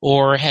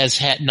or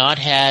has not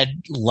had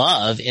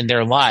love in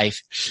their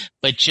life,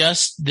 but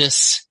just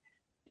this,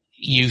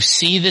 you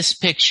see this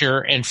picture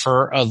and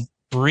for a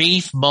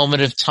brief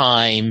moment of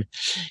time,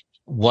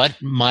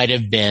 what might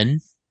have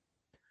been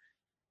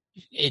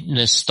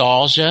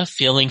nostalgia,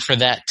 feeling for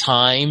that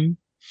time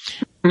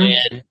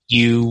when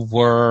you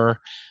were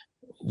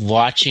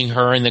watching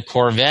her in the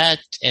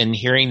Corvette and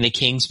hearing the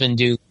Kingsmen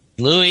do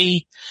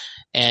Louie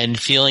and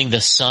feeling the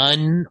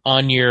sun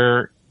on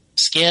your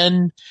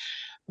skin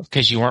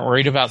because you weren't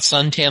worried about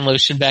suntan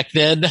lotion back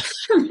then.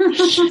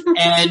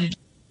 And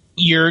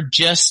you're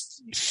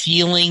just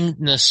feeling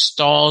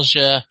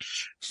nostalgia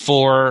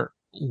for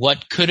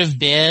what could have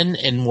been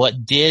and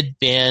what did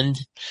bend.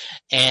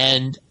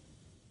 And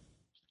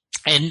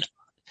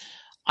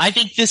I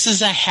think this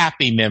is a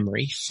happy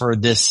memory for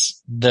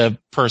the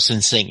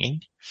person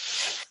singing.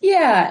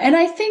 Yeah. And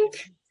I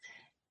think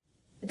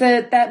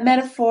that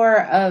metaphor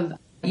of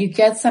you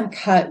get some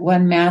cut,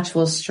 one match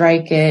will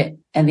strike it,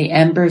 and the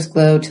embers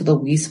glow to the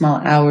wee small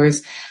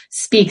hours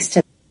speaks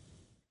to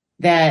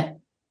that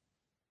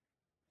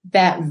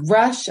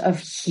rush of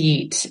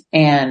heat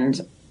and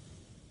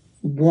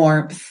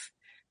warmth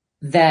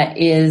that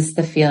is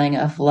the feeling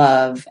of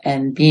love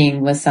and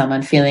being with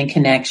someone, feeling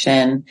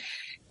connection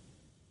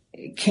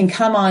can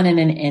come on in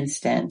an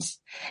instant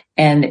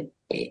and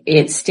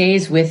it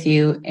stays with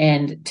you.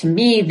 And to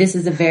me, this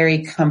is a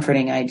very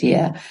comforting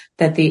idea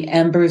that the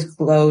embers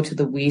glow to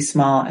the wee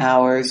small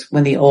hours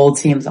when the old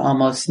seems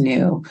almost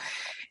new.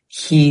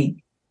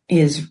 He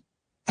is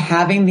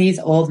having these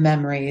old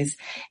memories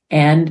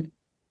and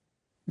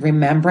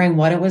remembering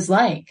what it was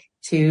like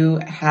to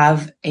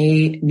have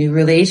a new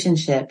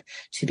relationship,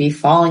 to be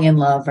falling in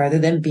love rather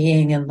than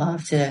being in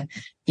love, to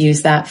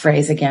use that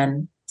phrase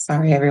again.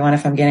 Sorry, everyone,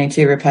 if I'm getting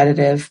too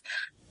repetitive.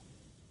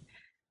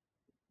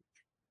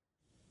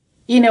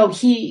 You know,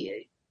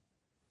 he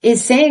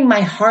is saying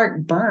my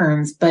heart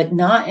burns, but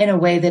not in a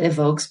way that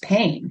evokes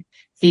pain.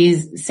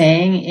 He's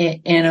saying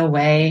it in a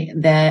way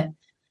that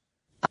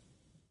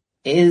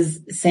is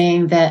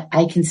saying that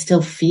I can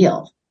still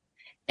feel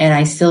and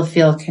I still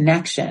feel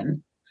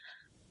connection.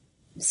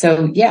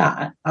 So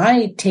yeah,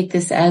 I take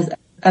this as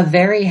a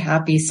very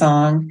happy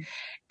song,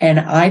 and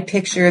I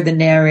picture the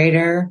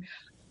narrator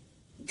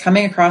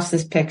coming across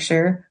this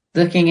picture,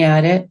 looking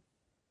at it,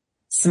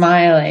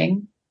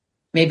 smiling,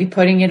 maybe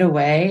putting it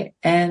away,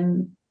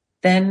 and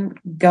then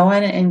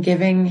going and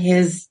giving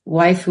his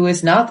wife, who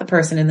is not the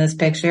person in this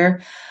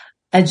picture,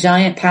 a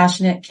giant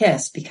passionate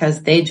kiss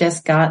because they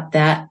just got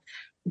that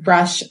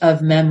rush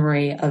of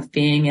memory of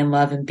being in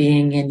love and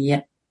being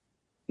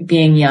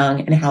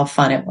young and how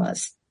fun it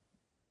was.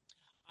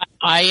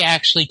 I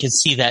actually could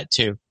see that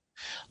too.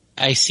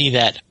 I see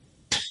that.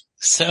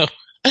 So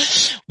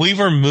we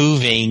were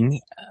moving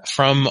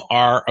from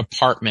our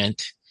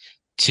apartment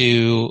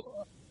to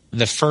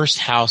the first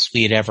house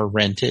we had ever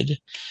rented.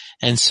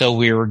 And so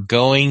we were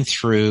going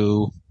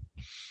through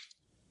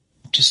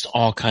just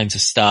all kinds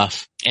of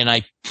stuff. And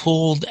I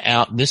pulled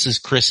out, this is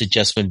Chris had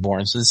just been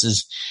born. So this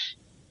is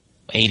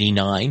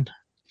 89.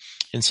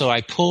 And so I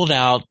pulled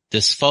out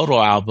this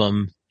photo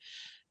album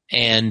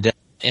and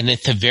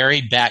at the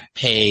very back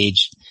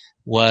page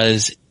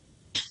was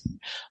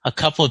a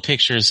couple of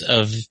pictures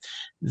of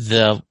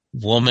the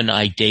woman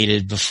I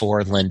dated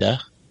before Linda.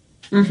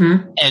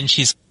 Mm-hmm. And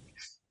she's,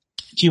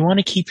 do you want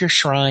to keep your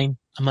shrine?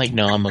 I'm like,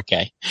 no, I'm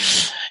okay.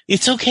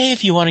 It's okay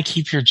if you want to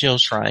keep your Jill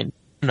shrine.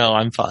 No,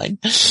 I'm fine.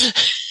 It's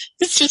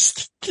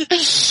just,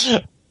 because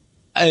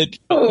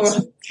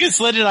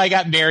Linda and I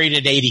got married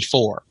in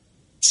 84.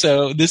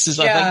 So this is,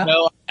 yeah. I'm like,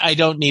 no, I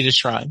don't need a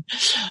shrine.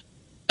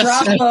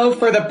 Bravo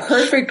for the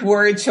perfect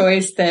word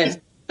choice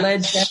that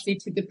led Jesse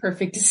to the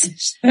perfect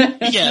decision.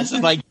 Yes,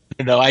 I'm like,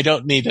 no, I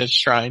don't need a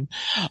shrine.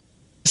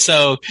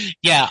 So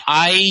yeah,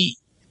 I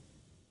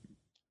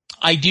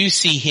do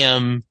see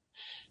him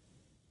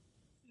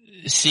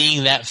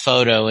seeing that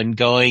photo and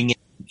going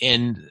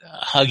and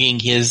hugging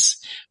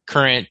his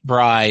current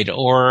bride,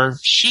 or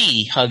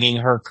she hugging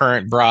her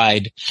current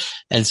bride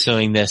and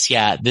doing this.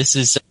 Yeah, this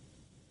is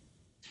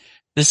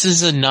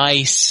a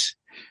nice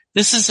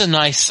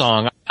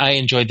song. I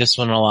enjoyed this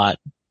one a lot.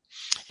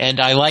 And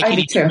I like it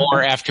even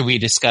more after we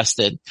discussed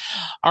it.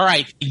 All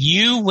right.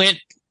 You went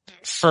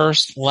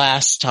first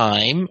last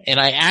time, and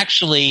I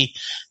actually,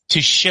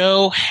 to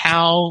show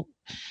how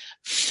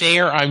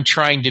fair I'm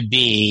trying to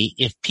be,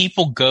 if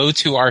people go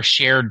to our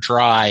shared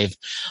drive,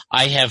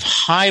 I have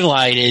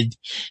highlighted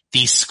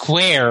the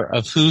square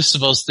of who's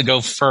supposed to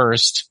go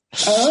first.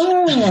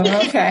 Oh,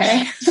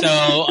 okay. So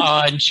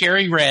on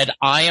Cherry Red,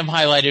 I am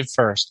highlighted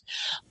first.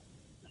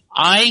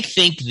 I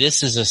think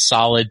this is a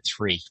solid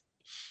 3.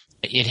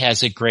 It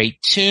has a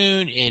great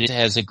tune. It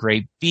has a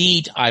great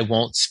beat. I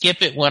won't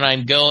skip it when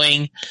I'm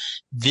going.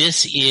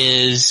 This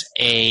is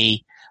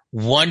a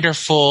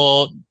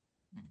wonderful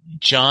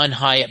John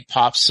Hiatt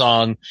pop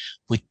song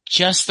with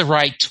just the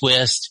right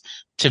twist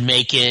to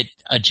make it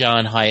a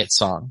John Hiatt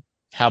song.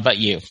 How about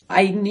you?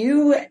 I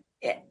knew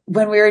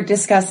when we were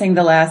discussing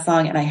the last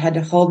song, and I had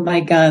to hold my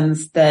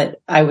guns, that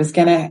I was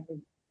going to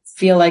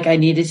feel like I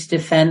needed to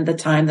defend the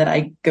time that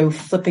I go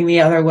flipping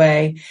the other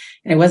way.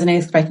 And I wasn't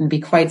expecting to be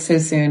quite so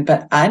soon,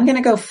 but I'm going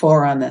to go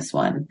 4 on this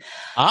one.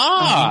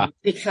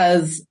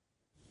 Because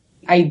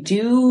I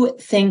do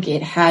think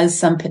it has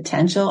some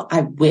potential.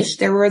 I wish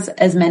there was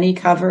as many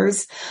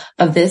covers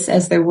of this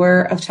as there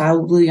were of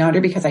Child Blue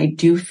Yonder, because I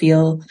do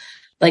feel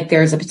like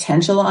there's a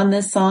potential on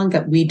this song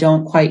that we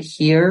don't quite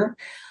hear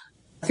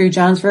through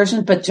John's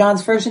version, but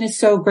John's version is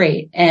so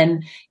great,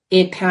 and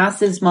it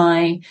passes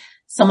my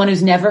someone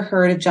who's never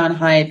heard of John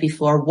Hiatt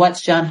before.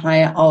 What's John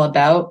Hiatt all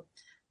about?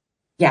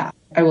 Yeah,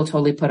 I will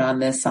totally put on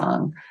this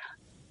song.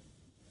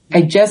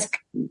 I just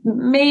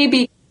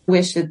maybe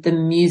wish that the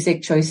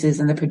music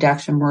choices and the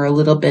production were a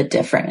little bit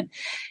different.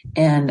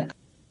 And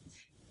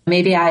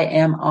maybe I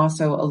am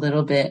also a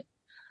little bit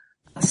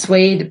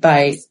swayed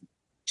by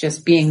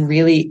just being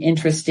really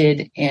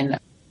interested in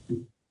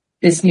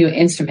this new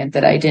instrument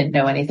that I didn't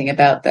know anything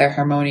about, the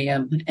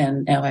harmonium,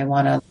 and now I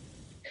want to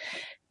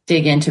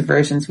dig into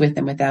versions with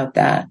and without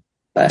that.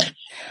 But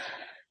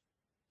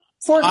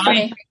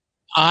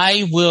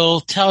I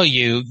will tell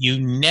you, you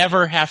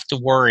never have to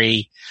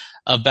worry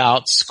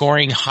about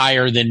scoring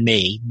higher than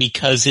me,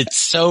 because it's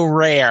so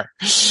rare.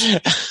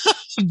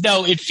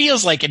 No, it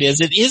feels like it is.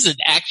 It isn't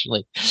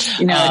actually.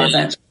 It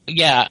isn't.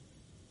 Yeah.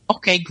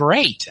 Okay,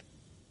 great.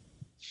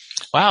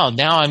 Wow,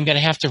 now I'm going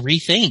to have to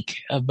rethink.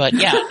 But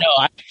yeah,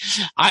 no,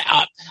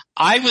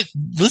 I was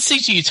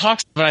listening to you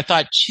talk, but I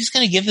thought, she's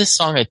going to give this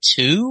song a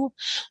 2?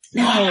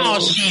 No. Wow,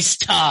 she's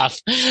tough.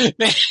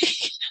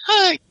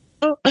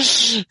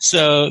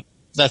 So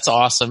that's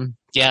awesome.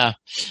 Yeah.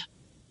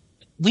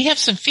 We have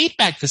some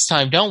feedback this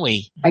time, don't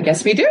we? I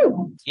guess we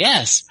do.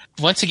 Yes.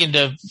 Once again,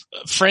 the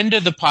friend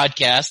of the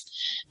podcast,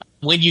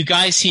 when you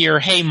guys hear,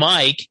 "Hey,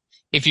 Mike,"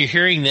 if you're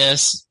hearing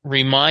this,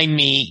 remind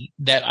me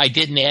that I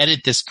didn't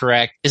edit this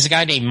correct. There's a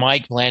guy named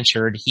Mike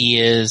Blanchard. He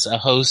is a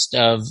host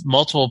of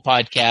multiple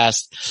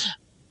podcasts.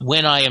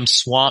 When I am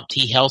swamped,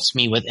 he helps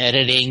me with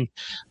editing.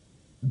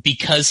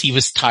 Because he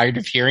was tired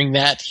of hearing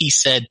that, he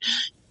said,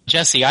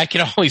 "Jesse, I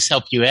can always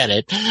help you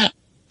edit."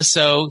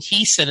 So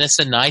he sent us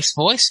a nice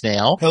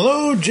voicemail.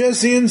 Hello,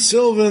 Jesse and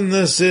Sylvan.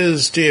 This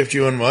is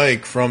TFG and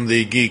Mike from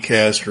the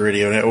Geekcast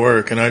Radio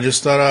Network, and I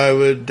just thought I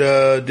would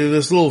do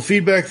this little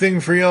feedback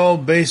thing for y'all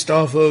based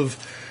off of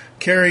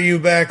Carry You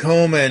Back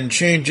Home and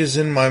Changes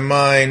in My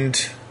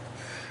Mind.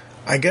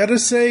 I gotta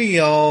say,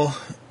 y'all,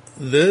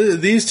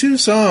 these 2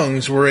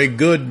 songs were a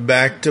good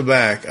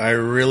back-to-back. I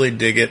really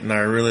dig it, and I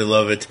really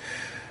love it.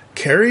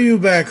 Carry You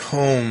Back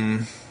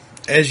Home,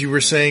 as you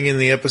were saying in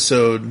the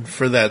episode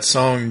for that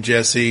song,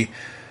 Jesse,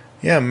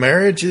 yeah,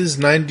 marriage is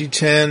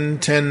 90-10,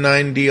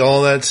 10-90,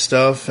 all that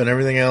stuff and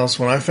everything else.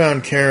 When I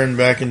found Karen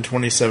back in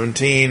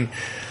 2017,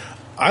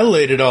 I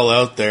laid it all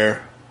out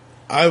there.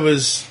 How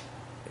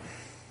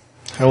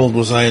old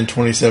was I in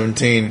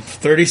 2017?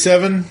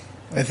 37,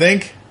 I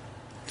think?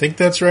 I think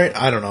that's right.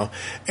 I don't know.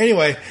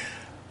 Anyway,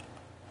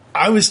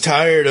 I was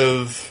tired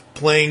of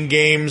playing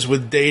games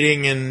with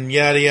dating and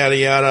yada, yada,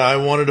 yada. I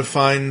wanted to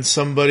find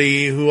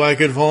somebody who I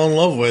could fall in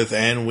love with,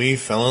 and we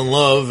fell in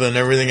love and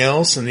everything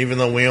else. And even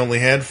though we only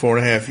had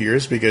 4.5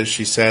 years, because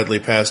she sadly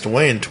passed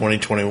away in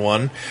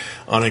 2021,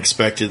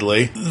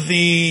 unexpectedly,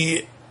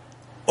 the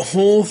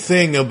whole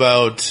thing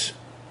about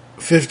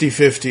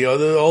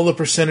 50-50, all the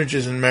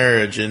percentages in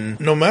marriage, and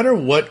no matter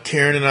what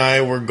Karen and I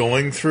were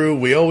going through,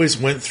 we always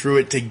went through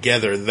it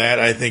together. That,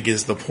 I think,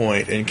 is the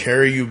point. And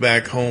Carry You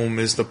Back Home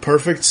is the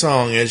perfect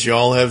song, as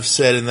y'all have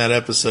said in that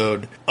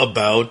episode,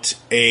 about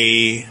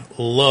a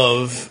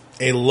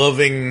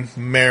loving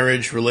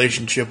marriage,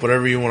 relationship,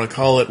 whatever you want to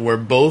call it, where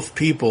both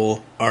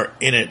people are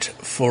in it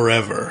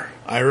forever.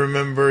 I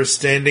remember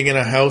standing in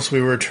a house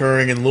we were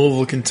touring in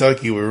Louisville,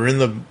 Kentucky. We were in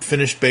the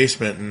finished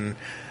basement, and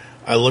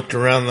I looked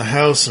around the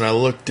house and I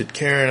looked at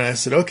Karen and I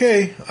said,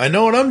 "Okay, I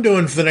know what I'm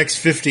doing for the next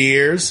 50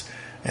 years.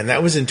 And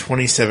that was in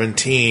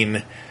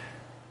 2017,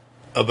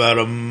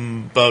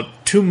 about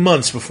 2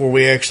 months before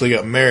we actually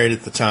got married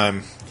at the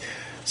time.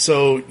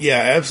 So, yeah,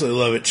 I absolutely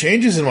love it.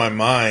 Changes in My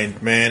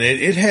Mind, man.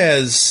 It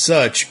has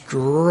such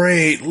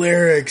great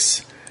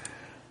lyrics.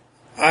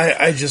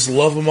 I just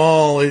love them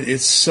all.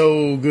 It's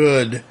so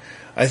good.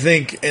 I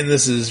think, and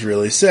this is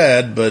really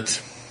sad,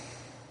 but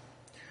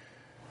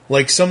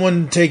like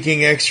someone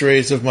taking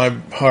x-rays of my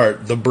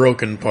heart, the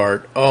broken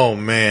part. Oh,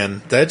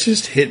 man, that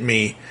just hit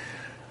me.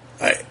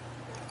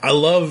 I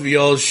love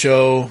y'all's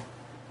show.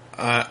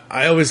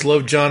 I always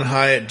loved John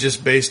Hiatt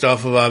just based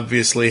off of,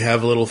 obviously,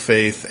 Have a Little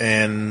Faith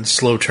and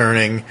Slow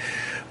Turning.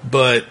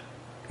 But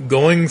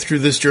going through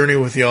this journey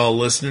with y'all,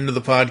 listening to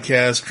the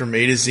podcast from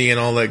A to Z and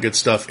all that good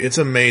stuff, it's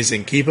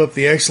amazing. Keep up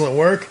the excellent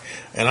work,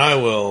 and I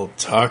will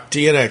talk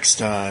to you next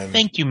time.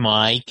 Thank you,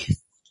 Mike.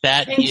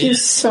 Thank you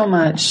so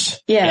much.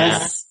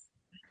 Yes.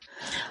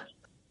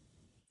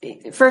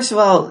 Yeah. First of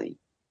all,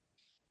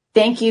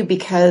 thank you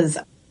because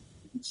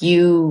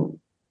you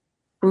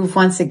prove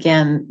once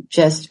again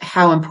just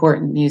how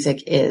important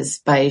music is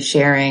by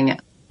sharing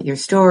your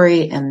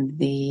story and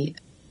the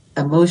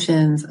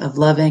emotions of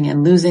loving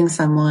and losing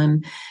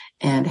someone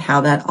and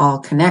how that all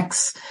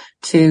connects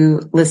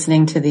to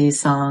listening to these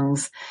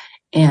songs.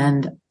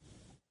 And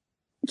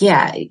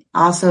yeah,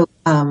 also,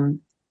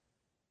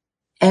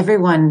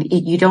 everyone,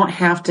 you don't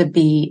have to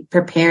be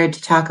prepared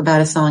to talk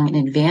about a song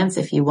in advance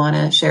if you want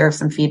to share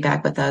some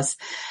feedback with us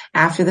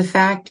after the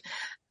fact.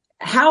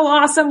 How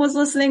awesome was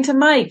listening to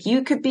Mike?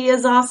 You could be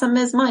as awesome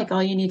as Mike.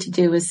 All you need to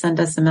do is send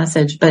us a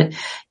message. But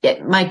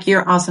Mike,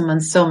 you're awesome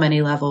on so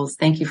many levels.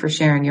 Thank you for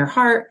sharing your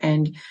heart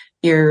and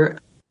your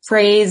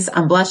praise.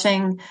 I'm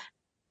blushing,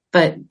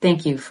 but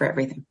thank you for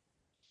everything.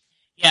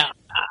 Yeah,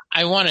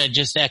 I want to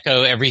just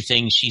echo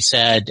everything she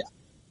said.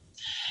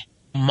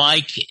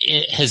 Mike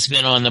has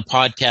been on the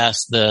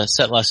podcast, the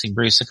Set Lusting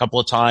Bruce, a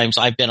couple of times.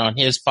 I've been on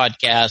his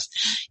podcast.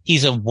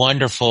 He's a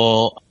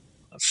wonderful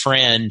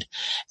friend,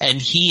 and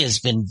he has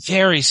been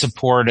very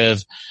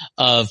supportive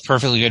of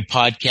Perfectly Good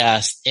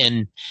Podcast.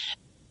 And,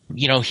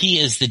 you know, he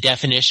is the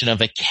definition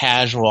of a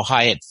casual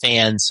Hyatt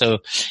fan. So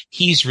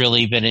he's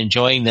really been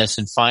enjoying this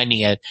and finding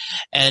it.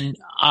 And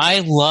I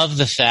love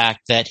the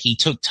fact that he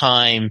took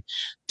time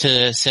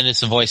to send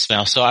us a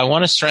voicemail. So I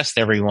want to stress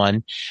to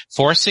everyone,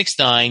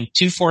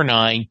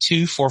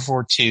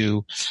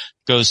 469-249-2442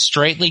 goes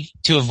straightly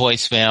to a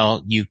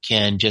voicemail. You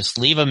can just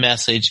leave a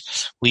message.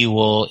 We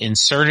will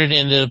insert it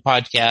into the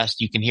podcast.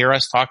 You can hear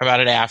us talk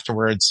about it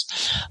afterwards.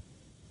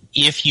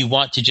 If you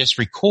want to just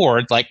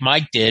record like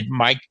Mike did,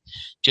 Mike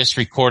just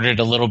recorded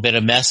a little bit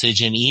of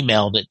message and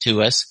emailed it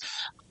to us.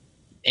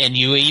 And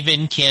you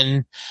even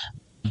can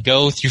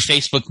go through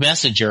Facebook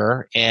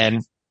Messenger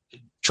and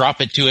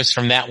drop it to us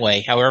from that way,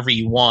 however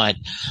you want.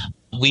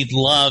 We'd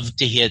love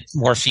to get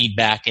more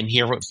feedback and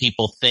hear what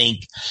people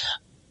think.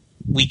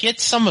 We get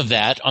some of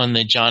that on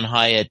the John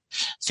Hyatt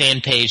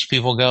fan page.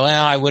 People go,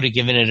 well, I would have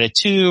given it a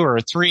 2 or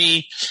a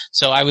 3.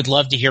 So I would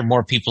love to hear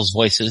more people's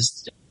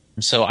voices.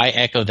 So I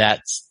echo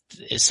that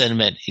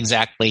sentiment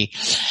exactly.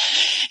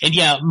 And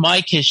yeah,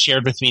 Mike has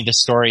shared with me the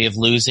story of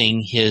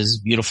losing his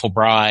beautiful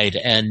bride,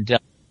 and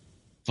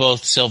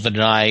both Sylvan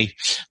and I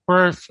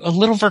were a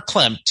little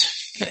verklempt.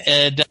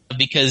 And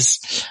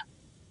because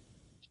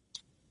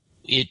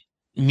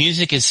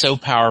music is so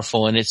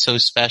powerful and it's so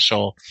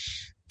special,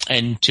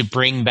 and to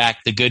bring back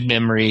the good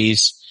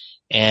memories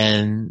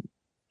and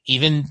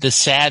even the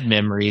sad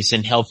memories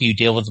and help you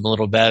deal with them a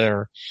little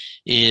better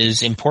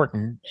is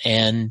important.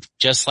 And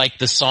just like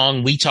the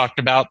song we talked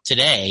about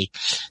today,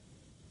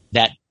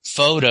 that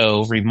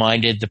photo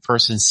reminded the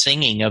person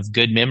singing of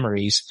good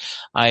memories.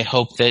 I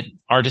hope that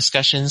our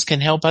discussions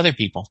can help other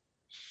people.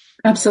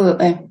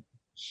 Absolutely.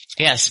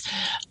 Yes.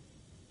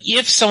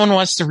 If someone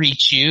wants to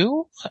reach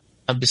you,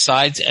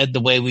 besides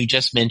the way we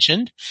just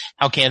mentioned,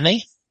 how can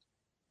they?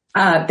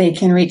 They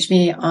can reach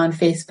me on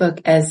Facebook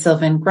as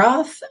Sylvan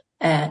Groth,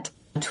 at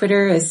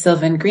Twitter as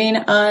Sylvan Green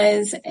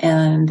Eyes,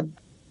 and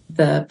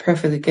the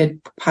Perfectly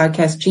Good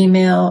Podcast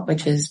Gmail,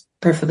 which is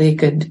Perfectly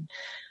Good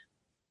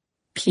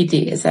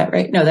PD. Is that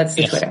right? No, that's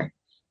the Twitter.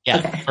 Yeah.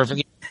 Okay.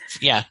 Perfectly.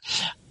 Yeah.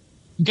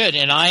 Good.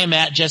 And I am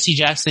at Jesse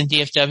Jackson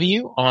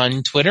DFW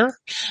on Twitter.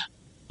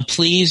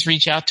 Please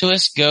reach out to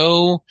us.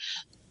 Go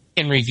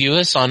and review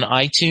us on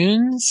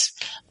iTunes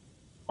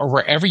or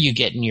wherever you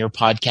get in your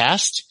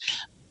podcast.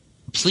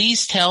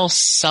 Please tell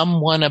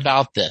someone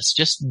about this,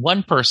 just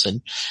one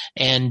person,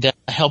 and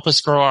help us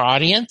grow our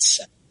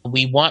audience.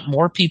 We want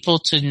more people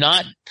to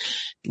not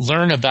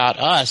learn about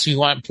us. We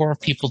want more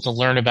people to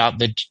learn about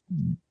the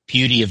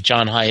beauty of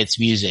John Hyatt's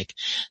music.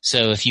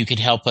 So if you could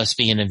help us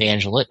be an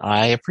evangelist,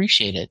 I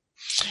appreciate it.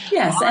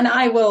 Yes, and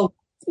I will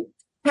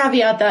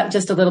caveat that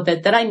just a little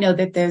bit, that I know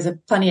that there's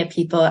plenty of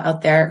people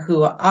out there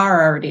who are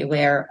already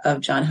aware of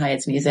John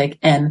Hyatt's music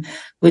and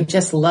would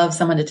just love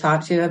someone to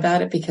talk to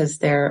about it because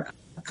they're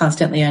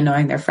constantly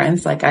annoying their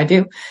friends like I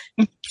do.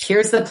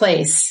 Here's the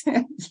place.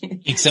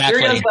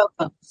 Exactly. You're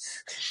welcome.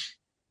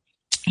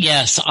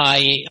 Yes,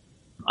 I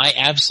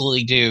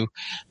absolutely do.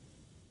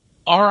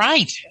 All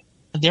right.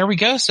 There we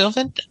go,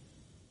 Sylvan.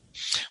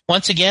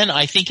 Once again,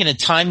 I think in a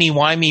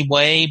timey-wimey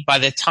way, by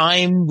the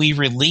time we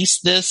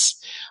release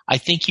this, I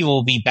think you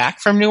will be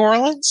back from New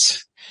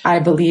Orleans. I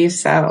believe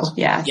so.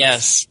 Yeah.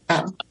 Yes.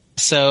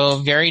 So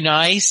very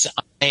nice.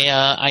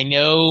 I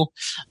know.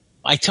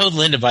 I told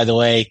Linda, by the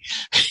way,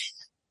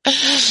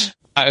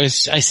 I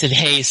said,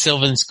 hey,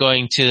 Sylvan's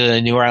going to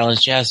the New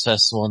Orleans Jazz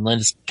Festival, and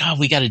Linda's, God,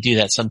 we got to do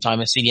that sometime.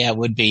 I said, yeah, it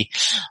would be.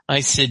 I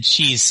said,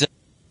 she's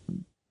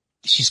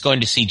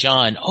going to see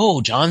John.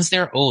 Oh, John's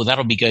there? Oh,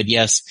 that'll be good.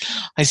 Yes.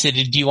 I said,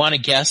 do you want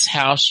to guess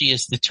how she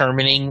is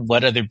determining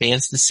what other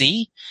bands to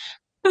see?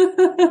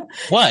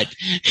 What?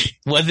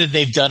 Whether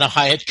they've done a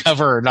Hyatt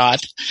cover or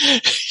not.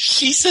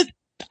 She said,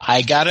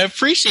 I gotta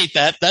appreciate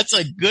that. That's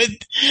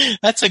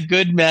a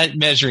good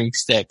measuring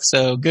stick.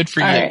 So good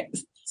for you. All right.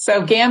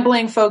 So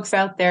gambling folks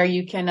out there,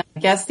 you can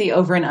guess the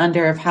over and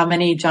under of how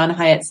many John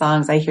Hyatt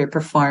songs I hear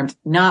performed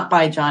not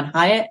by John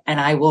Hyatt,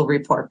 and I will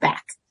report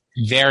back.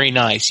 Very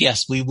nice.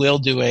 Yes, we will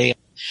do a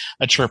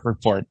trip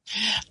report.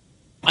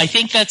 I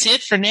think that's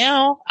it for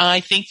now.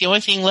 I think the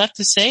only thing left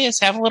to say is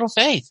have a little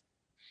faith.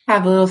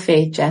 Have a little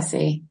faith,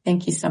 Jesse.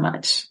 Thank you so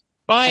much.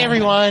 Bye,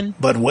 everyone.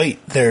 But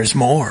wait, there's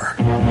more.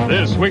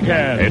 This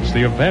weekend, it's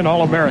the event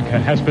all America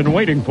has been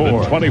waiting for.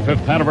 The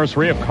 25th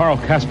anniversary of Carl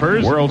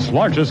Casper's world's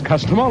largest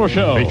custom auto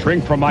show.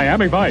 Featuring from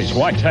Miami Vice,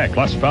 Swytech,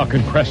 plus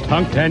Falcon Crest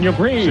hunk Daniel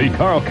Green. See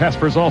Carl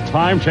Casper's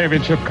all-time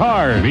championship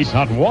cars. Meet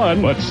not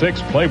one, but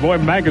 6 Playboy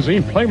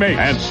magazine playmates.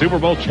 And Super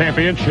Bowl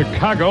champion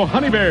Chicago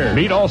Honey Bear.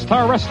 Meet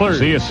all-star wrestlers.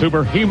 See a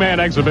Super He-Man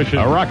exhibition.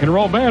 A rock and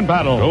roll band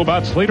battle.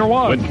 Robots Leader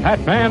 1 with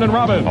Batman and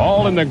Robin.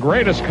 All in the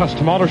greatest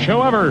custom auto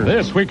show ever.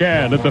 This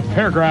weekend at the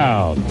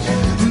Fairgrounds.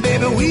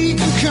 Baby, we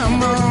can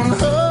come on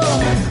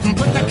home,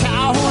 put the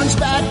cow horns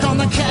back on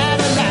the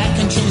Cadillac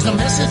and change the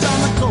message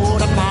on the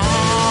quarter mile.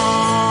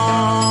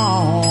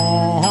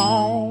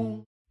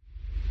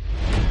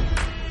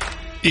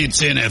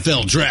 It's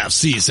NFL draft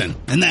season,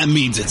 and that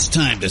means it's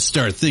time to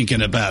start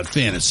thinking about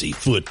fantasy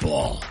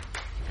football.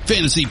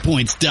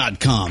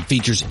 FantasyPoints.com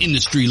features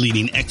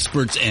industry-leading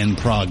experts and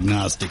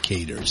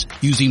prognosticators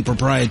using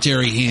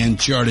proprietary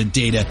hand-charted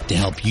data to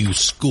help you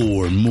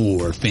score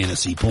more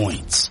fantasy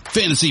points.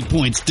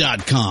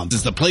 FantasyPoints.com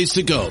is the place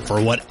to go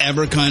for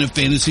whatever kind of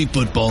fantasy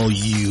football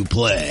you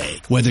play.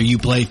 Whether you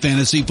play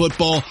fantasy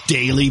football,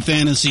 daily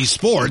fantasy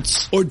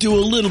sports, or do a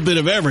little bit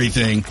of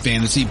everything,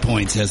 Fantasy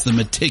Points has the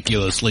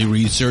meticulously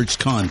researched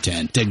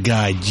content to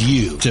guide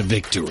you to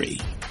victory.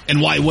 And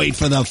why wait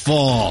for the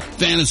fall?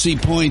 Fantasy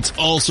Points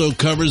also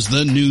covers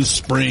the new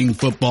spring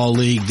football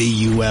league,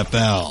 the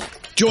UFL.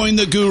 Join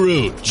the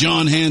guru,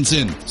 John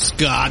Hansen,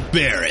 Scott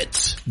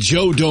Barrett,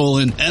 Joe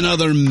Dolan, and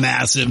other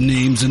massive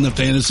names in the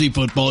fantasy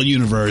football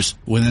universe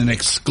with an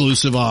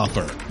exclusive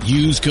offer.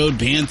 Use code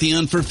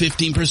Pantheon for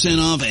 15%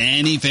 off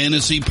any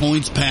Fantasy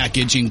Points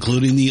package,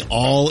 including the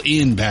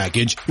all-in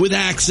package with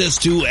access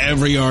to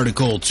every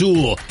article,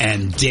 tool,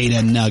 and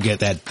data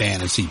nugget that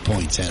Fantasy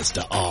Points has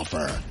to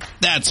offer.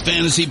 That's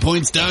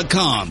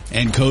FantasyPoints.com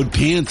and code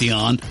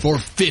Pantheon for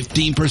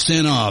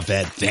 15% off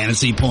at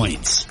Fantasy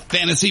Points.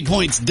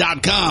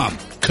 FantasyPoints.com,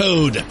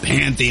 code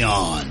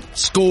Pantheon.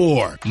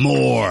 Score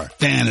more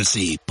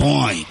fantasy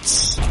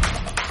points.